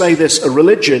 Let me say this, a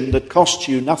religion that costs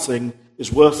you nothing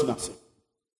is worth nothing.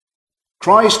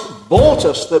 Christ bought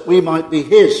us that we might be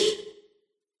his,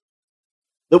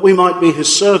 that we might be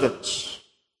his servants.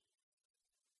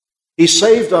 He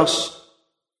saved us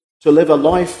to live a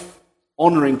life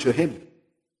honoring to him.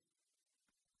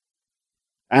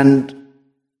 And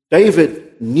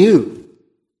David knew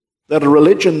that a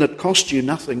religion that costs you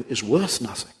nothing is worth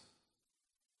nothing.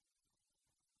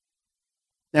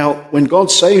 Now, when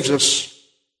God saves us,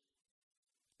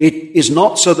 it is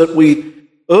not so that we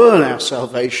earn our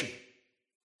salvation,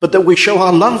 but that we show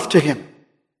our love to him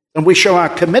and we show our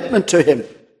commitment to him.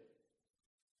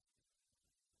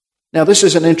 Now, this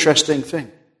is an interesting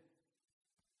thing.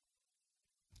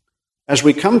 As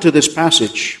we come to this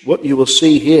passage, what you will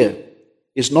see here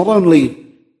is not only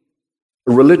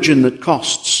a religion that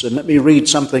costs, and let me read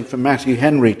something from Matthew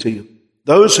Henry to you.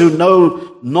 Those who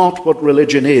know not what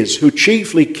religion is, who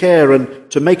chiefly care and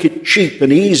to make it cheap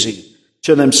and easy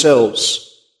to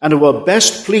themselves, and who are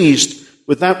best pleased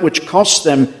with that which costs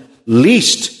them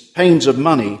least pains of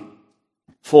money,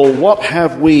 for what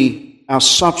have we our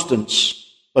substance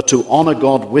but to honor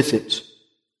God with it?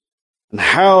 And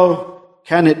how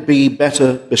can it be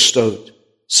better bestowed?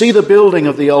 See the building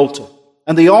of the altar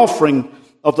and the offering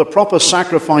of the proper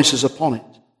sacrifices upon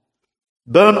it.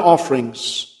 Burnt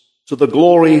offerings to the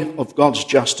glory of God's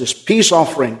justice. Peace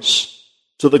offerings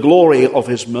to the glory of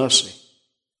his mercy.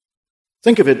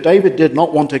 Think of it, David did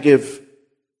not want to give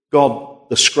God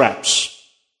the scraps.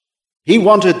 He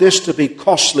wanted this to be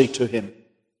costly to him.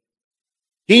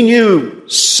 He knew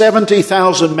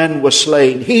 70,000 men were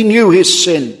slain. He knew his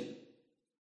sin.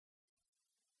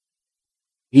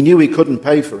 He knew he couldn't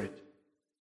pay for it.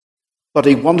 But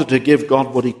he wanted to give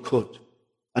God what he could.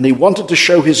 And he wanted to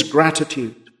show his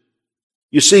gratitude.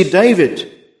 You see, David,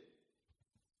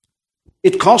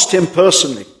 it cost him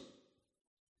personally.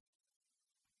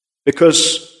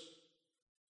 Because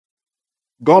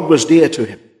God was dear to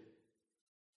him.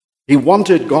 He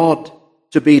wanted God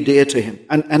to be dear to him.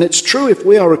 And it's true if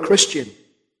we are a Christian.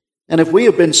 And if we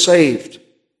have been saved.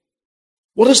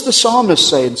 What does the psalmist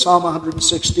say in Psalm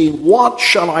 116? What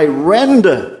shall I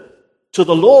render to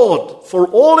the Lord for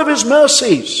all of his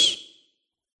mercies?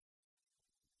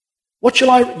 What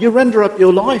shall you render up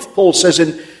your life? Paul says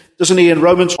doesn't he in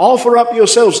Romans, offer up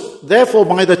yourselves, therefore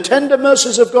by the tender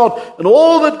mercies of God and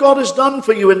all that God has done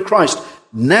for you in Christ,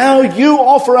 Now you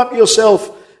offer up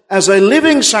yourself as a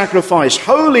living sacrifice,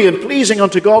 holy and pleasing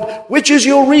unto God, which is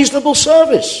your reasonable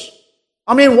service.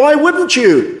 I mean, why wouldn't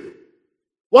you?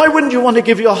 Why wouldn't you want to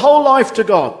give your whole life to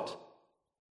God?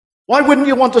 Why wouldn't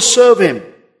you want to serve him?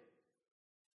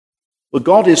 Well,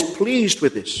 God is pleased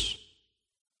with this.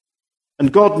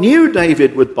 And God knew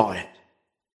David would buy it.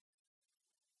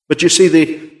 But you see,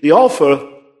 the offer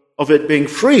of it being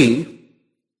free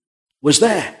was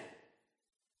there.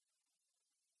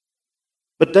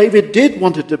 But David did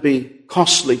want it to be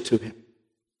costly to him.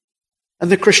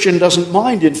 And the Christian doesn't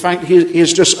mind. In fact, he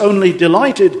is just only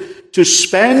delighted to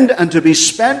spend and to be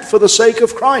spent for the sake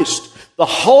of Christ. The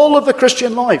whole of the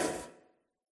Christian life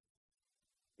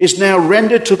is now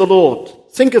rendered to the Lord.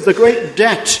 Think of the great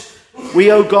debt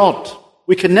we owe God.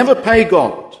 We can never pay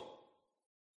God.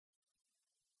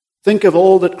 Think of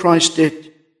all that Christ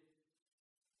did.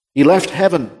 He left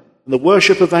heaven and the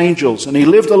worship of angels, and he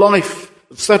lived a life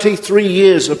 33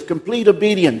 years of complete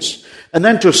obedience, and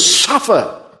then to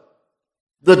suffer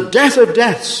the death of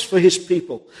deaths for his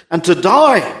people, and to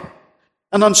die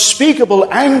an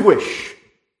unspeakable anguish,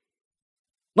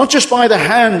 not just by the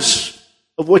hands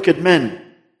of wicked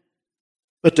men,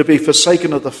 but to be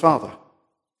forsaken of the Father,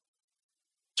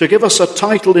 to give us a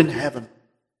title in heaven,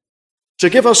 to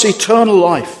give us eternal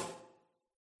life.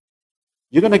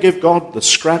 You're going to give God the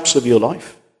scraps of your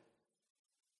life?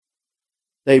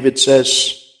 David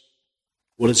says,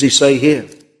 what does he say here?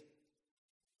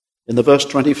 In the verse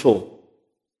 24,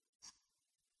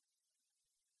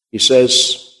 he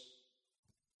says,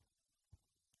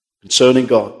 concerning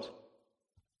God,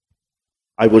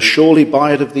 I will surely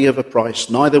buy it of thee of a price,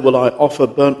 neither will I offer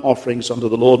burnt offerings unto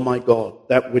the Lord my God,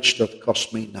 that which doth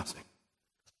cost me nothing.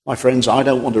 My friends, I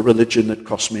don't want a religion that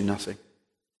costs me nothing.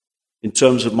 In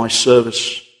terms of my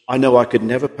service, I know I could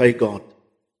never pay God.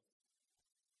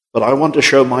 But I want to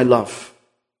show my love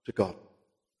to God.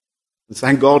 And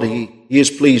thank God he is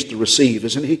pleased to receive,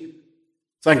 isn't he?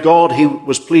 Thank God he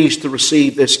was pleased to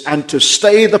receive this and to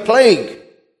stay the plague.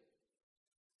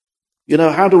 You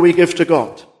know, how do we give to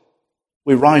God?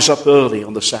 We rise up early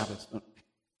on the Sabbath.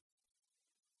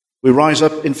 We rise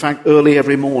up, in fact, early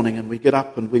every morning, and we get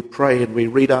up and we pray and we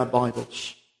read our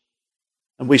Bibles.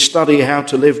 And we study how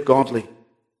to live godly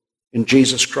in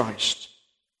Jesus Christ.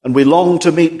 And we long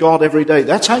to meet God every day.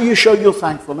 That's how you show your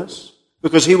thankfulness,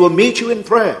 because he will meet you in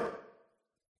prayer.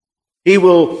 He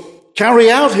will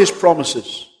carry out his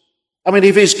promises. I mean,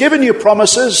 if he's given you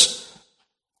promises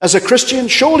as a Christian,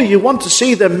 surely you want to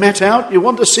see them met out. You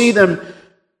want to see them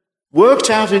worked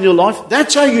out in your life.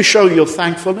 That's how you show your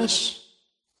thankfulness.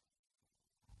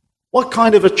 What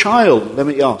kind of a child, let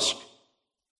me ask,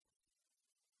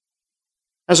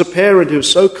 has a parent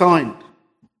who's so kind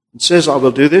and says, I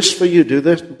will do this for you, do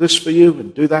this for you,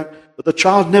 and do that. But the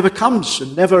child never comes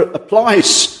and never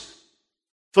applies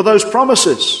for those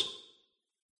promises.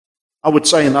 I would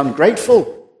say an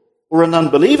ungrateful or an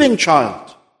unbelieving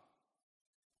child.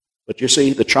 But you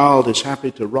see, the child is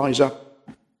happy to rise up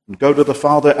and go to the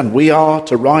Father, and we are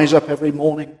to rise up every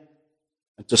morning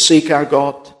and to seek our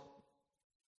God.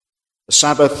 The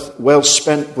Sabbath well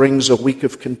spent brings a week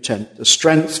of content, a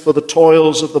strength for the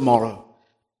toils of the morrow.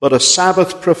 But a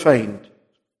Sabbath profaned,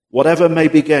 whatever may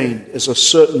be gained, is a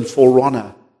certain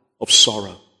forerunner of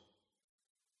sorrow.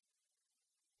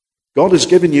 God has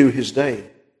given you his day,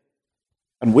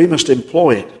 and we must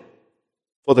employ it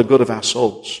for the good of our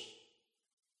souls.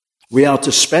 We are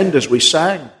to spend, as we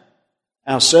sang,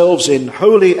 ourselves in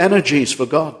holy energies for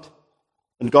God,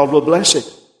 and God will bless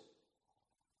it.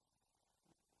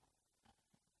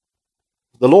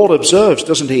 The Lord observes,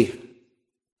 doesn't he,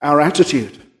 our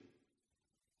attitude.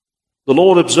 The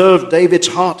Lord observed David's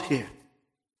heart here.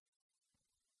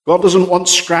 God doesn't want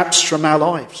scraps from our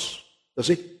lives, does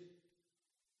he?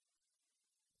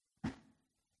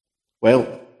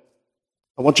 Well,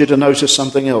 I want you to notice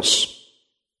something else.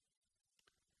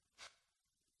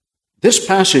 This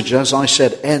passage, as I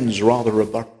said, ends rather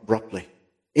abruptly.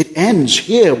 It ends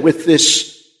here with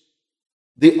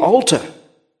the altar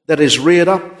that is reared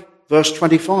up, verse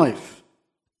 25.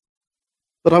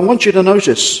 But I want you to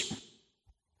notice,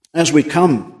 as we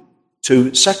come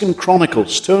to 2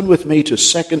 Chronicles, turn with me to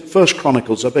 1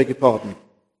 Chronicles, I beg your pardon.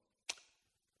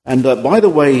 And by the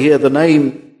way, here the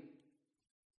name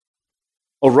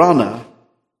Araunah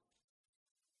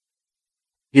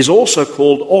is also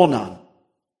called Ornan.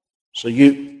 So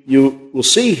you will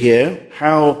see here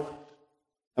how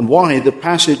and why the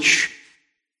passage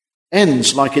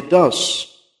ends like it does.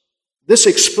 This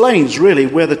explains really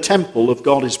where the temple of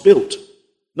God is built.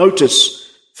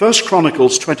 Notice 1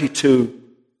 Chronicles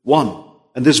 22:1.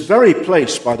 And this very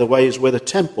place, by the way, is where the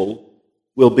temple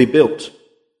will be built.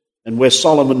 and where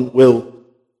Solomon will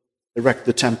erect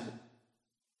the temple.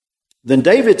 Then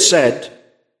David said,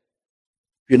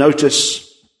 if you notice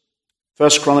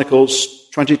 1 Chronicles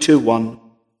 22:1,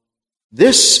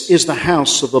 "This is the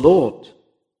house of the Lord,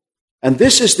 and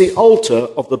this is the altar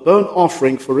of the burnt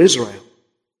offering for Israel."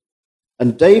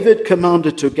 And David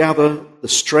commanded to gather the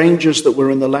strangers that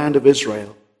were in the land of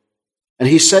Israel. And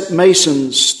he set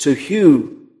masons to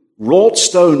hew wrought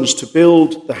stones to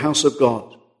build the house of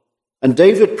God. And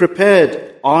David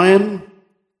prepared iron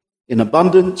in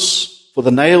abundance for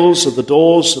the nails of the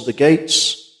doors of the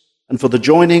gates, and for the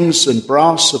joinings, and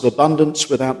brass of abundance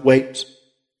without weight.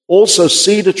 Also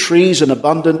cedar trees in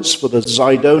abundance for the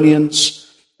Zidonians,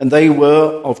 and they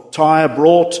were of Tyre,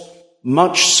 brought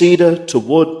much cedar to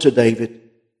wood to David.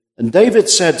 And David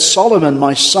said, "Solomon,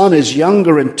 my son, is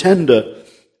younger and tender,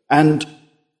 and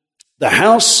the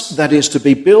house that is to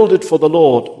be builded for the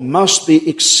Lord must be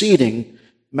exceeding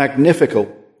magnifical,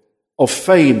 of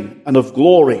fame and of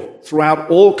glory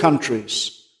throughout all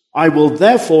countries. I will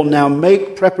therefore now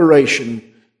make preparation."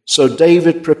 So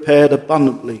David prepared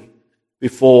abundantly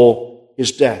before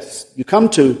his death. You come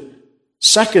to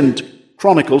 2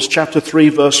 Chronicles chapter 3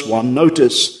 verse 1.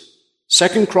 Notice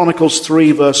 2 Chronicles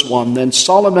 3 verse 1. "Then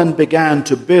Solomon began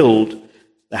to build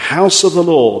the house of the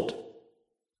Lord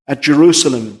at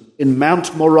Jerusalem in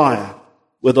Mount Moriah,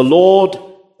 where the Lord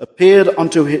appeared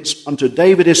unto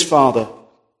David his father."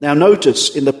 Now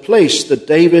notice, in the place that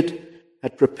David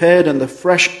had prepared in the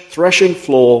threshing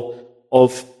floor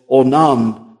of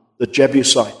Ornan the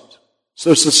Jebusite.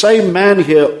 So it's the same man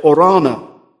here, Araunah.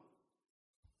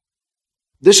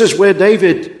 This is where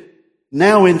David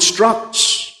now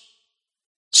instructs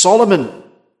Solomon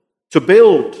to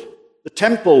build the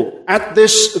temple at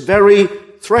this very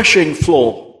threshing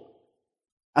floor.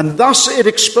 And thus it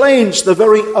explains the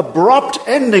very abrupt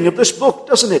ending of this book,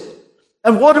 doesn't it?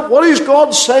 And what is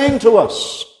God saying to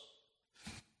us?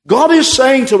 God is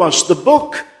saying to us the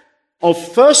book of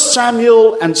 1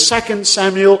 Samuel and 2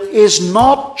 Samuel is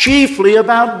not chiefly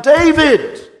about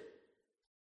David.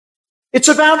 It's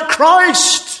about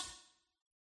Christ,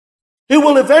 who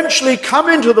will eventually come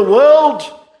into the world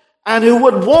and who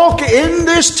would walk in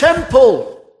this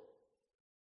temple.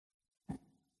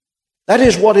 That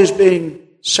is what is being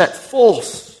set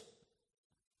forth.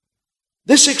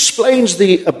 This explains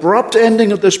the abrupt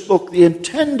ending of this book. The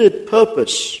intended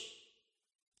purpose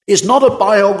is not a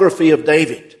biography of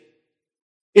David.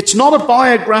 It's not a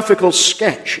biographical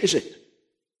sketch, is it?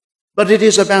 But it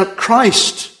is about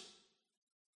Christ.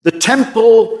 The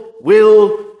temple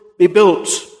will be built.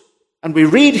 And we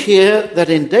read here that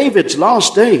in David's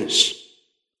last days,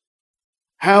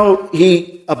 how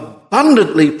he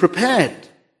abundantly prepared.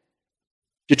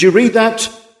 Did you read that?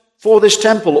 For this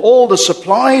temple, all the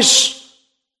supplies.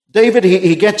 David,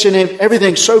 he gets in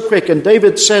everything so quick. And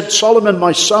David said, "Solomon,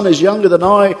 my son, is younger than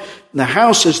I, and the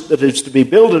house that is to be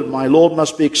built of my Lord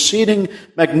must be exceeding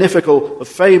magnifical, of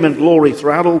fame and glory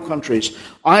throughout all countries.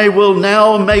 I will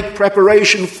now make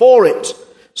preparation for it."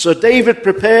 So David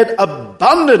prepared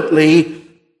abundantly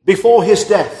before his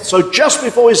death. So just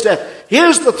before his death,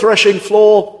 here's the threshing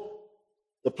floor,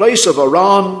 the place of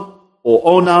Aran or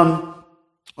Onan,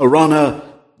 Araunah.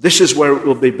 This is where it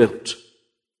will be built.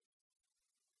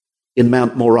 In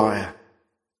Mount Moriah,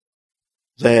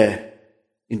 there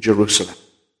in Jerusalem.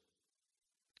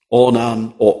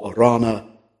 Ornan or Araunah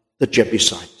the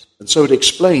Jebusite. And so it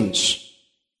explains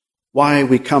why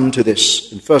we come to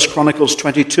this. In 1 Chronicles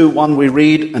 22:1 we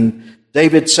read, "And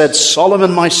David said,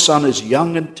 Solomon my son is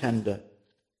young and tender,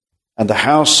 and the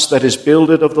house that is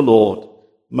builded of the Lord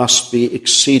must be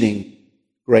exceeding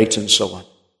great," and so on.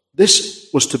 This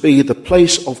was to be the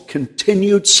place of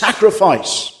continued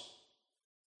sacrifice.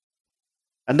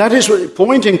 And that is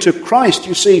pointing to Christ.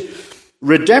 You see,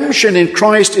 redemption in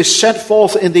Christ is set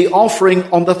forth in the offering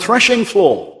on the threshing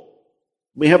floor.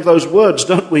 We have those words,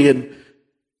 don't we, in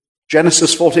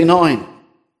Genesis 49.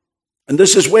 And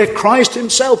this is where Christ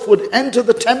himself would enter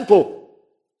the temple.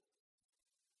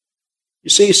 You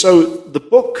see, so the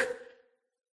book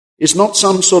is not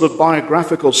some sort of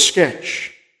biographical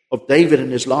sketch of David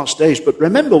in his last days. But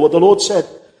remember what the Lord said,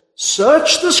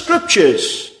 "Search the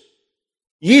scriptures.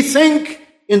 Ye think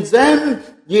in them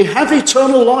ye have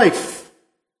eternal life,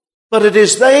 but it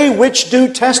is they which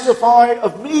do testify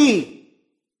of me."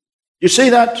 You see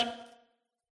that?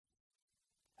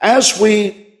 As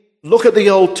we look at the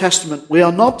Old Testament, we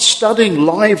are not studying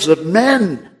lives of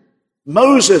men,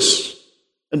 Moses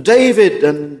and David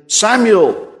and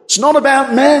Samuel. It's not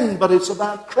about men, but it's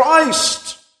about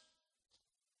Christ,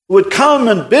 who would come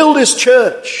and build his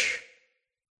church.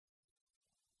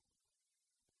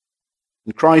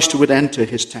 And Christ who would enter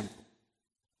his temple.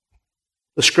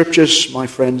 The scriptures, my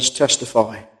friends,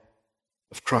 testify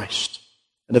of Christ.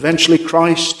 And eventually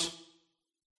Christ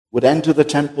would enter the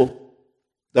temple,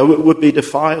 though it would be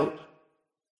defiled.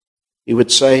 He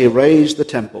would say, raise the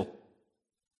temple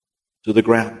to the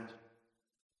ground,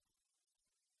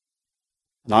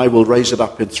 and I will raise it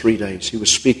up in 3 days. He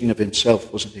was speaking of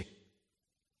himself, wasn't he?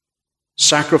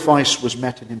 Sacrifice was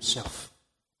met in himself.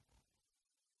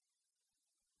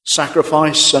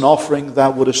 Sacrifice and offering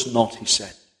thou wouldest not, he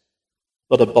said,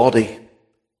 but a body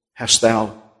hast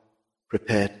thou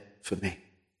prepared for me.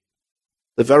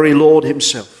 The very Lord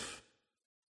himself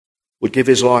would give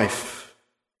his life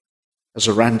as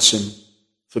a ransom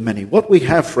for many. What we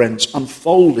have, friends,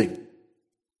 unfolding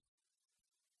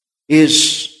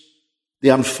is the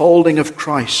unfolding of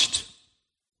Christ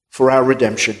for our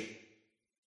redemption.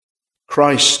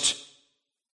 Christ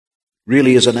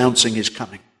really is announcing his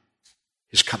coming.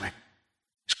 His coming.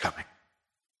 His coming.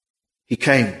 He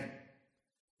came,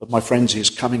 but my friends, he is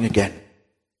coming again.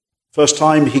 First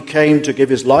time he came to give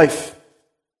his life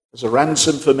as a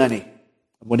ransom for many.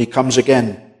 And when he comes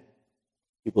again,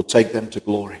 he will take them to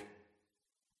glory.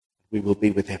 We will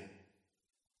be with him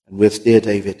and with dear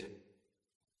David,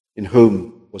 in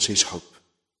whom was his hope.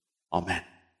 Amen.